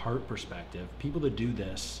just like a heart perspective, people that do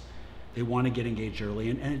this, they want to get engaged early,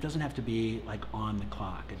 and it doesn't have to be like on the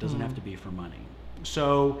clock. It doesn't have to be for money.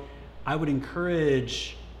 So I would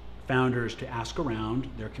encourage founders to ask around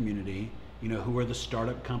their community, who are the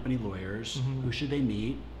startup company lawyers, who should they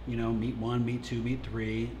meet, meet one, meet two, meet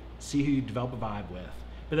three, see who you develop a vibe with.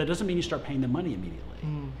 But that doesn't mean you start paying them money immediately.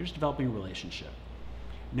 You're just developing a relationship.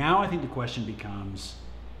 Now I think the question becomes,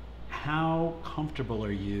 how comfortable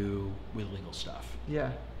are you with legal stuff?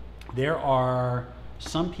 Yeah. There are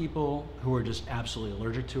some people who are just absolutely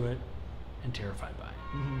allergic to it and terrified by it.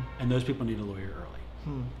 And those people need a lawyer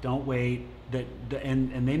early. Don't wait.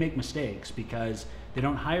 And they make mistakes because they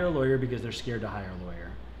don't hire a lawyer because they're scared to hire a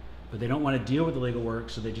lawyer. But they don't want to deal with the legal work,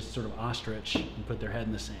 so they just sort of ostrich and put their head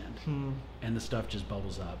in the sand. And the stuff just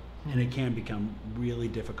bubbles up. And it can become really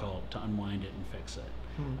difficult to unwind it and fix it.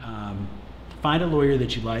 Find a lawyer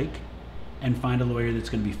that you like, and find a lawyer that's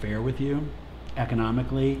going to be fair with you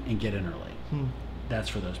economically, and get in early. That's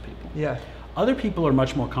for those people. Yeah. Other people are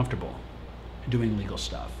much more comfortable doing legal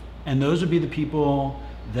stuff. And those would be the people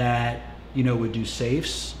that would do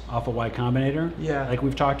safes off of Y Combinator, like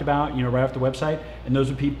we've talked about, right off the website. And those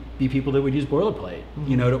would be people that would use boilerplate,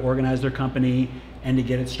 to organize their company and to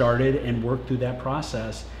get it started and work through that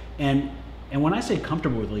process. And when I say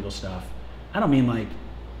comfortable with legal stuff, I don't mean like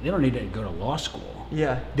they don't need to go to law school.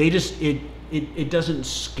 Yeah. They just it doesn't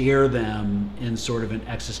scare them in sort of an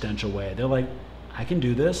existential way. They're like, I can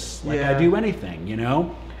do this like I do anything.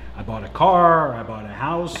 I bought a car, I bought a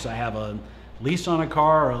house, I have a lease on a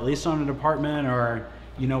car or a lease on an apartment, or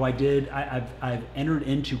I've entered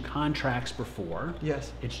into contracts before.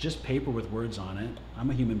 Yes. It's just paper with words on it. I'm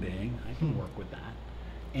a human being. I can work with that.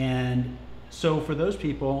 And so for those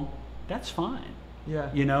people, that's fine.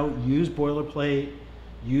 Yeah. Use boilerplate,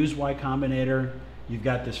 use Y Combinator. You've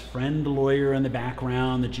got this friend lawyer in the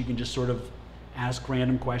background that you can just sort of ask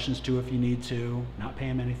random questions to if you need to, not pay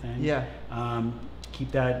them anything. Yeah.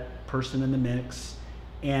 Keep that person in the mix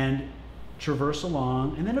and traverse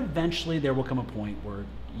along, and then eventually there will come a point where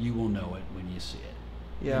you will know it when you see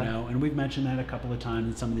it. Yeah. And we've mentioned that a couple of times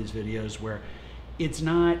in some of these videos where it's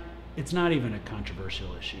not even a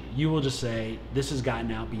controversial issue. You will just say, this has gotten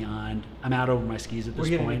out beyond, I'm out over my skis at this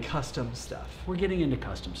point. We're getting into custom stuff. We're getting into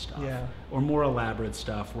custom stuff. Yeah. Or more elaborate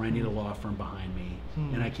stuff where I need a law firm behind me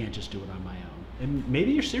and I can't just do it on my own. And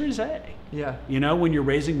maybe you're Series A. Yeah. When you're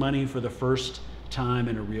raising money for the first time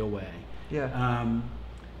in a real way. Yeah.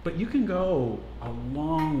 But you can go a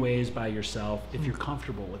long ways by yourself if you're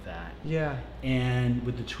comfortable with that. Yeah. And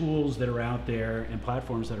with the tools that are out there and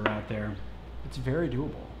platforms that are out there, it's very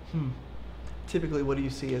doable. typically what do you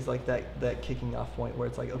see as like that kicking off point where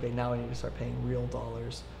it's like, okay, now I need to start paying real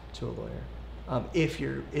dollars to a lawyer? If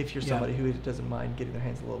you're somebody who doesn't mind getting their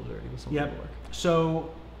hands a little dirty with some paperwork.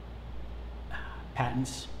 So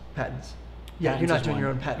patents. Yeah, you're not doing your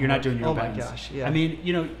own patent. You're not doing your own patents. Oh my gosh, yeah. I mean,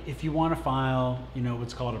 if you want to file,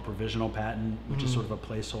 what's called a provisional patent, which is sort of a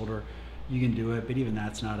placeholder, you can do it, but even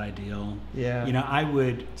that's not ideal. Yeah. I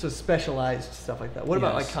would. So specialized stuff like that. What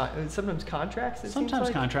about like sometimes contracts? Sometimes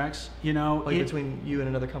contracts. Like between you and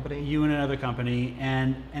another company. You and another company,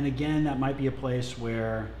 and again, that might be a place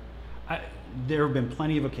where there have been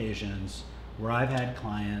plenty of occasions where I've had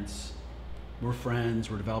clients. We're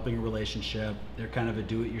friends. We're developing a relationship. They're kind of a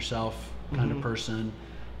do-it-yourself kind of person.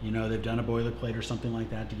 They've done a boilerplate or something like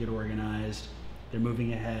that to get organized. They're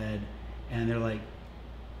moving ahead, and they're like,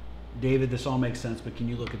 David, this all makes sense, but can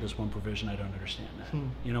you look at this one provision? I don't understand that.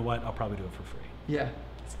 You know what? I'll probably do it for free. Yeah.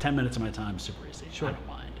 It's 10 minutes of my time, super easy. Sure. I don't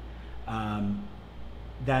mind.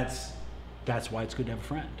 That's why it's good to have a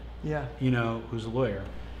friend. Yeah. Who's a lawyer.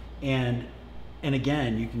 And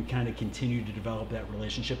again, you can kind of continue to develop that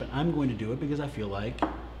relationship, and I'm going to do it because I feel like,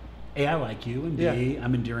 A, I like you, and B,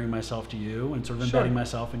 I'm endearing myself to you and sort of embedding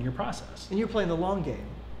myself in your process. And you're playing the long game.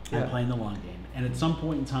 I'm playing the long game. And at some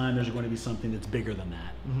point in time, there's going to be something that's bigger than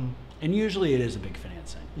that. And usually it is a big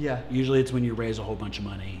financing. Yeah. Usually it's when you raise a whole bunch of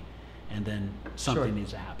money and then something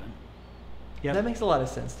needs to happen. Yeah. That makes a lot of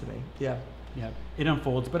sense to me. Yeah. Yeah. It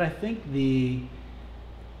unfolds. But I think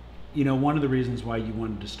one of the reasons why you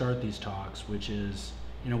wanted to start these talks, which is,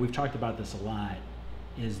 we've talked about this a lot,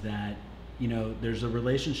 is that, there's a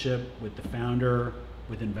relationship with the founder,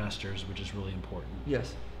 with investors, which is really important.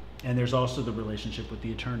 Yes. And there's also the relationship with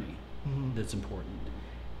the attorney that's important.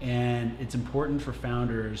 And it's important for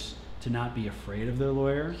founders to not be afraid of their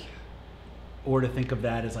lawyer or to think of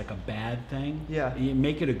that as like a bad thing. Yeah. You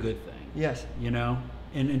make it a good thing. Yes.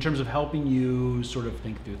 In terms of helping you sort of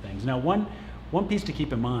think through things. Now, one piece to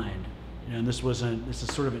keep in mind, and this is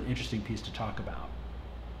sort of an interesting piece to talk about.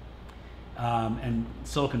 And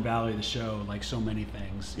Silicon Valley, the show, like so many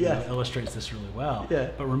things, illustrates this really well. Yeah.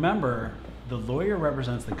 But remember, the lawyer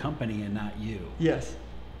represents the company and not you. Yes.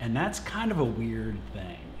 And that's kind of a weird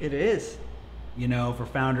thing. It is. For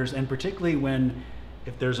founders, and particularly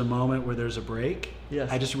if there's a moment where there's a break. Yes.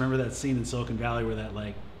 I just remember that scene in Silicon Valley where that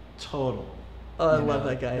like total. Oh, I love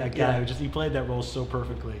that guy. That guy he played that role so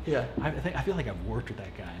perfectly. Yeah. I feel like I've worked with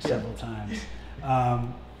that guy several times,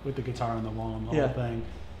 with the guitar on the wall and the whole thing.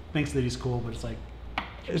 Thinks that he's cool, but it's like,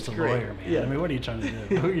 you're just a lawyer, man. Yeah. I mean, what are you trying to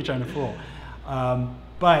do? Who are you trying to fool?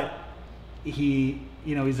 But he,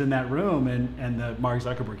 he's in that room, and the Mark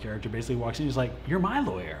Zuckerberg character basically walks in. He's like, "You're my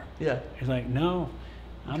lawyer." Yeah. He's like, "No,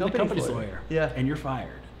 I'm the company's lawyer." Yeah. And you're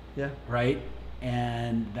fired. Yeah. Right.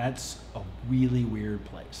 And that's a really weird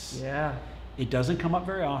place. Yeah. It doesn't come up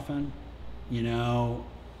very often.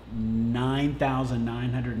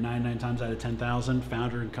 9,999 times out of 10,000,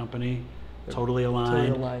 founder and company. Totally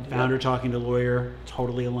aligned. Founder talking to lawyer,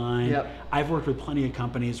 totally aligned. Yep. I've worked with plenty of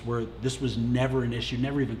companies where this was never an issue,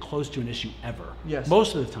 never even close to an issue ever. Yes.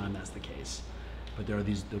 Most of the time that's the case. But there are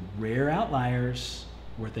the rare outliers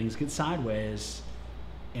where things get sideways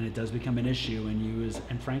and it does become an issue, and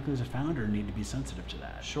and frankly as a founder need to be sensitive to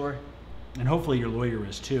that. Sure. And hopefully your lawyer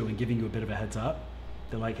is too, and giving you a bit of a heads up.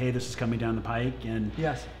 They're like, hey, this is coming down the pike, and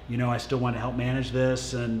yes. I still want to help manage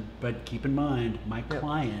this, but keep in mind my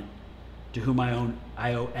client to whom I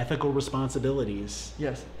owe ethical responsibilities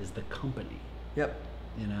is the company. Yep.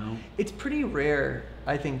 It's pretty rare.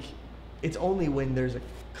 I think it's only when there's a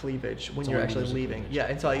cleavage, when you're actually leaving. Yeah,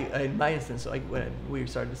 and so in my instance, like when we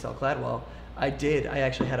started to sell Cladwell, I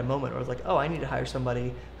actually had a moment where I was like, oh, I need to hire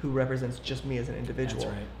somebody who represents just me as an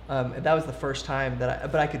individual. That's right. And that was the first time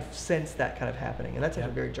but I could sense that kind of happening, and that's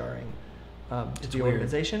actually very jarring. To the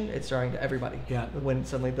organization, it's jarring to everybody. Yeah. When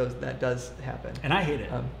suddenly that does happen. And I hate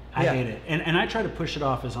it. I hate it. And I try to push it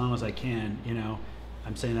off as long as I can.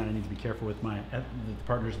 I'm saying that I need to be careful with the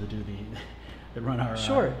partners that that run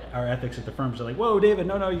our ethics at the firms. They're like, whoa, David,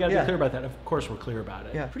 no, you got to be clear about that. Of course, we're clear about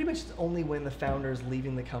it. Yeah. Pretty much it's only when the founder's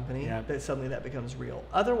leaving the company that suddenly that becomes real.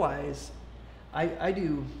 Otherwise, I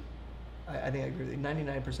think I agree with you.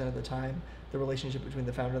 99% of the time, the relationship between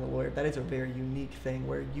the founder and the lawyer, that is a very unique thing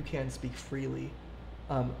where you can speak freely,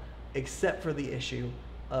 except for the issue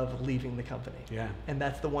of leaving the company. Yeah. And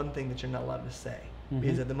that's the one thing that you're not allowed to say.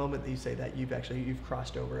 Because at the moment that you say that, you've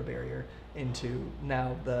crossed over a barrier into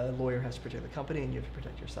now the lawyer has to protect the company and you have to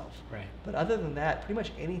protect yourself. Right. But other than that, pretty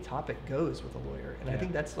much any topic goes with a lawyer. And I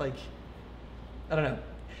think that's like, I don't know,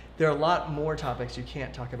 there are a lot more topics you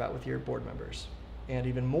can't talk about with your board members, and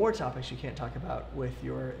even more topics you can't talk about with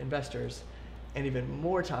your investors, and even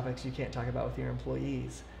more topics you can't talk about with your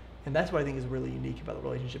employees. And that's what I think is really unique about the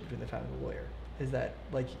relationship between the founder and the lawyer, is that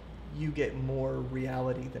like you get more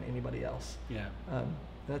reality than anybody else. Yeah.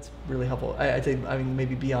 That's really helpful. I'd say, I mean,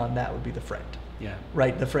 maybe beyond that would be the friend. Yeah.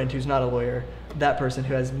 Right? The friend who's not a lawyer, that person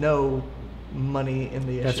who has no money in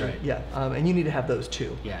the issue. That's right. Yeah. And you need to have those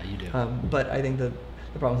too. Yeah, you do. But I think the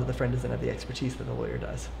problem is that the friend doesn't have the expertise that the lawyer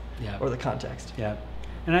does. Yeah. Or the context. Yeah.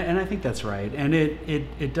 And I think that's right. And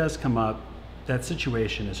it does come up, that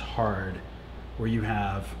situation is hard where you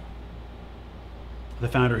have the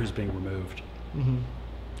founder who's being removed Mm-hmm.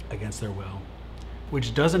 against their will,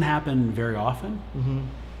 which doesn't happen very often.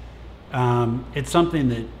 Mm-hmm. It's something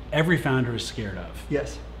that every founder is scared of.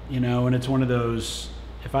 Yes. You know, and it's one of those,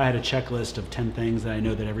 if I had a checklist of 10 things that I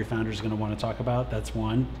know that every founder is going to want to talk about, that's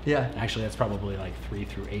one. Yeah. Actually, that's probably like 3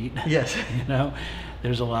 through 8. Yes. You know,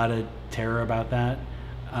 there's a lot of terror about that.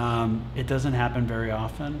 It doesn't happen very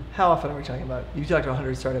often. How often are we talking about? You talked to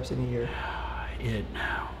 100 startups in a year.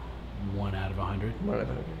 1 out of 100. 1 out of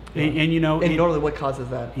 100. And you know, and normally what causes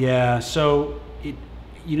that? Yeah. So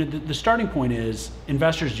the starting point is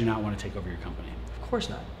investors do not want to take over your company. Of course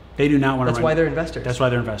not. They do not want to. That's why they're investors. That's why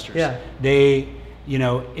they're investors. Yeah. They, you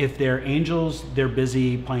know, if they're angels, they're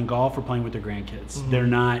busy playing golf or playing with their grandkids.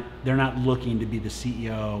 Mm-hmm. They're not looking to be the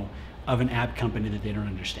CEO of an app company that they don't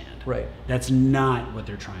understand. Right. That's not what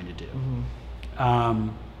they're trying to do. Mm-hmm.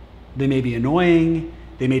 They may be annoying.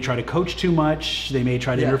 They may try to coach too much. They may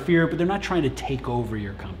try to interfere, but they're not trying to take over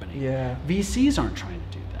your company. Yeah. VCs aren't trying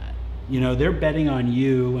to do that. You know, they're betting on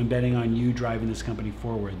you and betting on you driving this company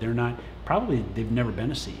forward. They're not, probably they've never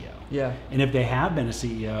been a CEO. Yeah. And if they have been a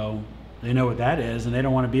CEO, they know what that is and they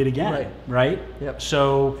don't want to be it again. Right? Yep.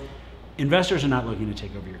 So investors are not looking to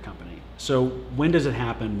take over your company. So when does it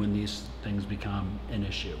happen when these things become an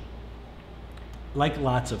issue? Like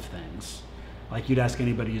lots of things. Like you'd ask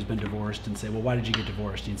anybody who's been divorced and say, well, why did you get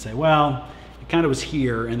divorced? You'd say, well, it kind of was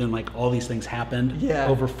here and then like all these things happened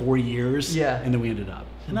over 4 years and then we ended up.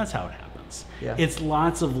 And that's how it happens. Yeah. It's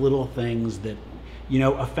lots of little things that, you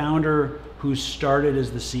know, a founder who started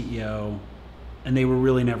as the CEO and they were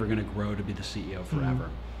really never going to grow to be the CEO forever.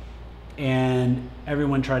 Mm-hmm. And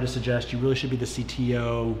everyone tried to suggest you really should be the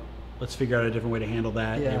CTO. Let's figure out a different way to handle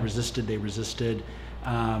that. Yeah. They resisted.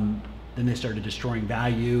 Then they started destroying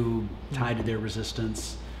value tied to their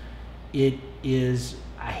resistance. It is,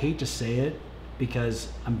 I hate to say it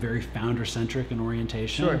because I'm very founder-centric in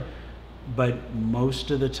orientation. Sure. But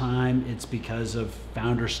most of the time it's because of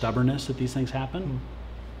founder stubbornness that these things happen. Mm.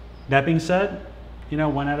 That being said, you know,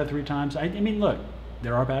 1 out of 3 times, I mean, look,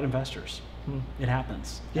 there are bad investors. Mm. It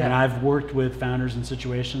happens. Yeah. And I've worked with founders in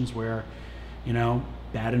situations where, you know,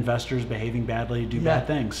 bad investors behaving badly do bad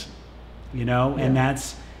things, you know, and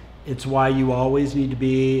it's why you always need to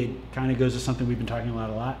be, it kind of goes to something we've been talking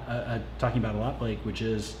about a lot, Blake, which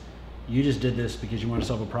is you just did this because you want to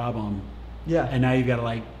solve a problem. Yeah. And now you've got to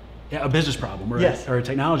like, a business problem or a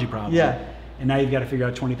technology problem. Yeah. And now you've got to figure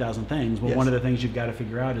out 20,000 things. Well, one of the things you've got to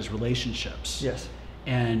figure out is relationships. Yes.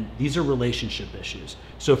 And these are relationship issues.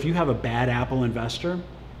 So if you have a bad Apple investor,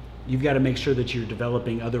 you've got to make sure that you're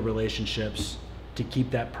developing other relationships to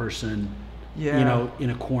keep that person, you know,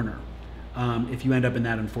 in a corner. If you end up in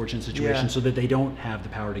that unfortunate situation so that they don't have the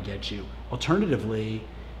power to get you. Alternatively,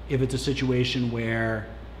 if it's a situation where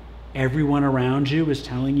everyone around you is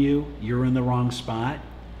telling you you're in the wrong spot,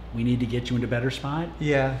 we need to get you into a better spot.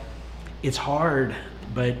 Yeah. It's hard,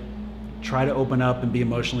 but try to open up and be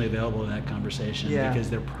emotionally available in that conversation because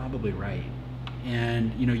they're probably right.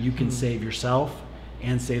 And you know, you can save yourself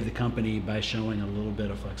and save the company by showing a little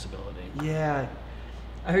bit of flexibility. Yeah.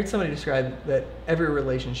 I heard somebody describe that every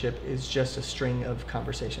relationship is just a string of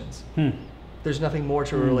conversations. There's nothing more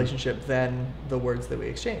to a relationship than the words that we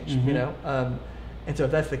exchange, you know? And so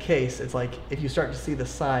if that's the case, it's like if you start to see the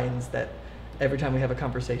signs that every time we have a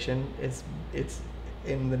conversation, it's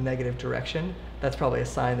in the negative direction, that's probably a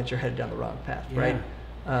sign that you're headed down the wrong path, right?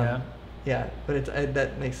 Yeah, but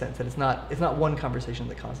that makes sense. That it's not one conversation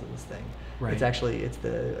that causes this thing. Right. It's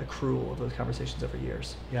the accrual of those conversations over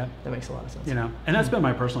years. Yeah, that makes a lot of sense. You know, and that's been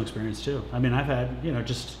my personal experience too. I mean, I've had, you know,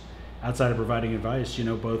 just outside of providing advice, you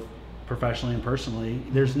know, both professionally and personally,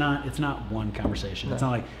 it's not one conversation. No. It's not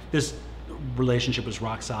like this relationship was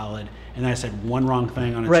rock solid, and then I said one wrong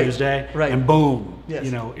thing on a Tuesday, and boom, you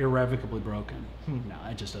know, irrevocably broken. No,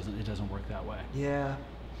 it doesn't work that way. Yeah.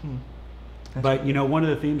 But you know, one of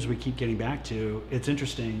the themes we keep getting back to, it's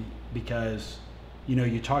interesting because, you know,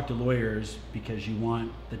 you talk to lawyers because you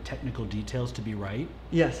want the technical details to be right.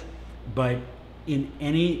 Yes. But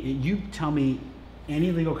you tell me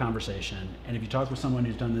any legal conversation, and if you talk with someone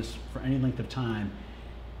who's done this for any length of time,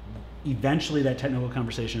 eventually that technical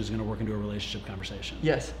conversation is going to work into a relationship conversation.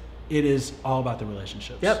 Yes. it is all about the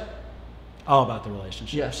relationships. Yep. All about the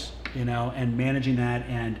relationships. Yes. You know, and managing that,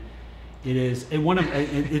 and it is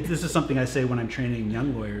this is something I say when I'm training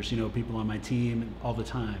young lawyers, you know, people on my team all the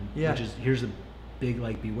time. Yeah. Which is, here's a big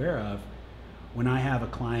like beware of. When I have a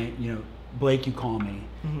client, you know, Blake, you call me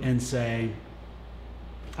and say,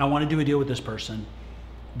 I want to do a deal with this person.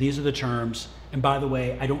 These are the terms, and by the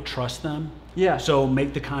way, I don't trust them. Yeah. So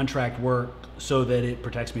make the contract work so that it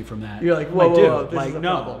protects me from that. You're like, whoa, this is a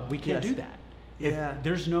no, problem. we can't do that. If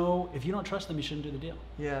if you don't trust them, you shouldn't do the deal.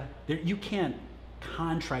 Yeah. You can't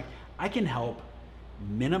contract. I can help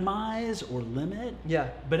minimize or limit. Yeah.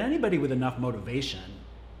 But anybody with enough motivation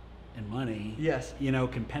and money, Yes. you know,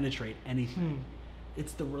 can penetrate anything.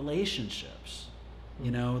 It's the relationships.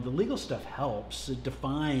 You know, the legal stuff helps. It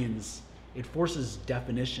defines, it forces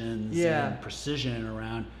definitions and precision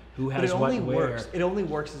around who has what and where. It only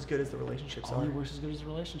works as good as the relationships Only works as good as the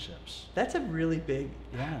relationships. That's a really big,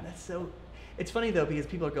 Yeah. that's so, it's funny though, because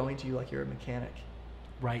people are going to you like you're a mechanic.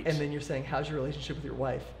 Right. And then you're saying, how's your relationship with your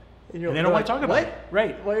wife? And they don't want to talk about it.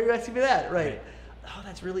 Right. Why are you asking me that? Right. Oh,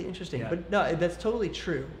 that's really interesting. Yeah. But no, that's totally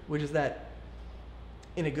true, which is that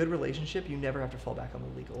in a good relationship, you never have to fall back on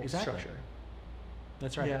the legal structure.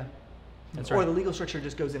 That's right. Yeah. That's Or right. the legal structure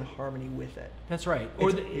just goes in harmony with it. That's right.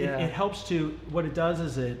 Or it helps to, what it does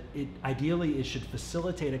is it ideally it should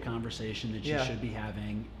facilitate a conversation that you should be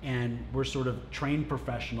having, and we're sort of trained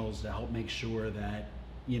professionals to help make sure that,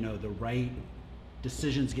 you know, the right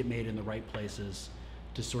decisions get made in the right places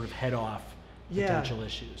to sort of head off potential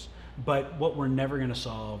issues. But what we're never going to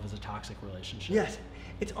solve is a toxic relationship. Yes.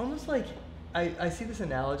 It's almost like, I see this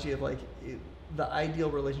analogy of like, the ideal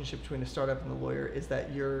relationship between a startup and the lawyer is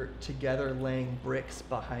that you're together laying bricks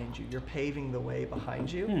behind you. You're paving the way behind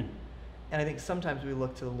you. And I think sometimes we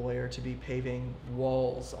look to the lawyer to be paving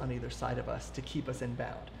walls on either side of us to keep us in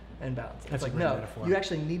bounds. It's like, no, metaphor. You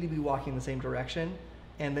actually need to be walking the same direction,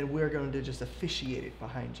 and then we're going to just officiate it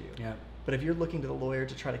behind you. Yeah. But if you're looking to the lawyer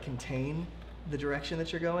to try to contain the direction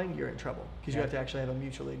that you're going, you're in trouble, because you have to actually have a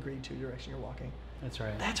mutually agreed to direction you're walking. That's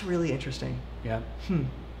right. That's really interesting. Yeah.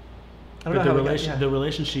 I don't know how the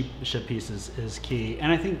relationship piece is key.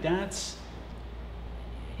 And I think that's,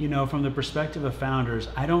 you know, from the perspective of founders,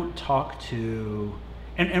 I don't talk to,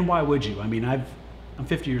 and why would you? I mean, I'm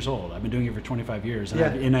 50 years old. I've been doing it for 25 years.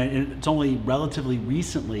 And, and it's only relatively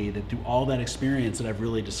recently that through all that experience that I've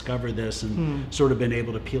really discovered this and sort of been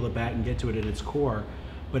able to peel it back and get to it at its core.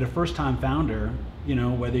 But a first-time founder, you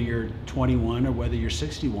know, whether you're 21 or whether you're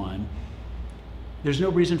 61, there's no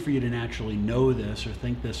reason for you to naturally know this or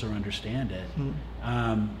think this or understand it.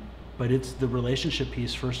 But it's the relationship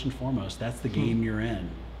piece first and foremost. That's the game you're in.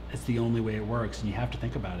 It's the only way it works, and you have to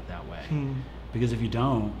think about it that way. Because if you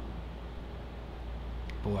don't,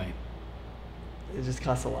 boy, it just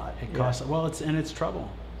costs a lot. It costs well. It's trouble.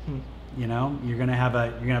 You know, you're gonna have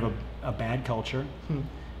a bad culture.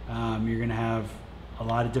 You're gonna have a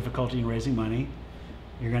lot of difficulty in raising money.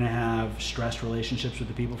 You're gonna have stressed relationships with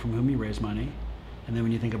the people from whom you raise money. And then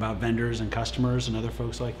when you think about vendors and customers and other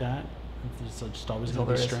folks like that, it's just always going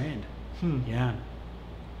to be strained. Yeah.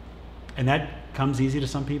 And that comes easy to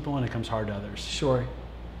some people and it comes hard to others. Sure.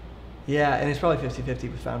 Yeah, and it's probably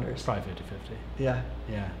 50-50 with founders. It's probably 50-50. Yeah.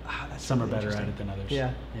 Yeah. That's some really are better at it than others.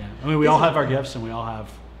 Yeah. Yeah. I mean, we all have our gifts and we all have,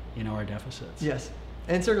 you know, our deficits. Yes.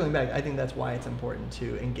 And circling back, I think that's why it's important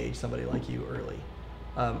to engage somebody like you early.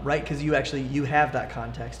 Right? Because you have that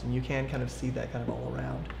context and you can kind of see that kind of all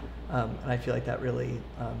around. And I feel like that really,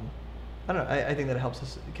 I don't know, I think that it helps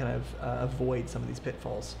us kind of avoid some of these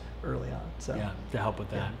pitfalls early on. So yeah, to help with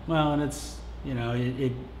that. Yeah. Well, and it's, you know,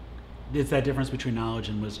 it's that difference between knowledge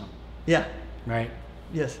and wisdom. Yeah. Right?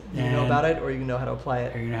 Yes. You know about it, or you know how to apply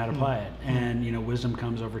it. Or you know how to apply it. And, you know, wisdom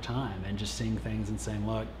comes over time and just seeing things and saying,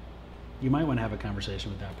 look, you might want to have a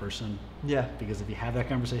conversation with that person. Yeah. Because if you have that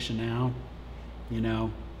conversation now, you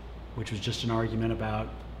know, which was just an argument about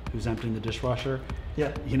who's emptying the dishwasher.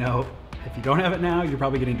 Yeah. You know, if you don't have it now, you're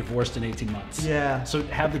probably getting divorced in 18 months. Yeah. So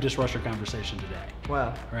have the dishwasher conversation today.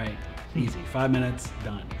 Wow. Right. Easy. 5 minutes,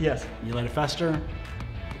 done. Yes. You let it fester.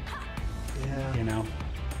 Yeah. You know,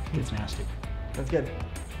 it's nasty. That's good.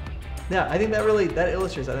 Yeah, I think that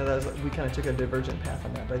illustrates. I know we kind of took a divergent path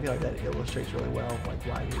on that, but I feel like that illustrates really well,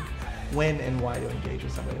 like when and why to engage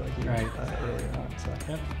with somebody like you earlier on.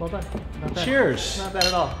 So, well done. Not bad. Cheers. Not bad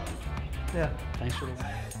at all. Yeah. Thanks for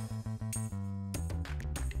listening.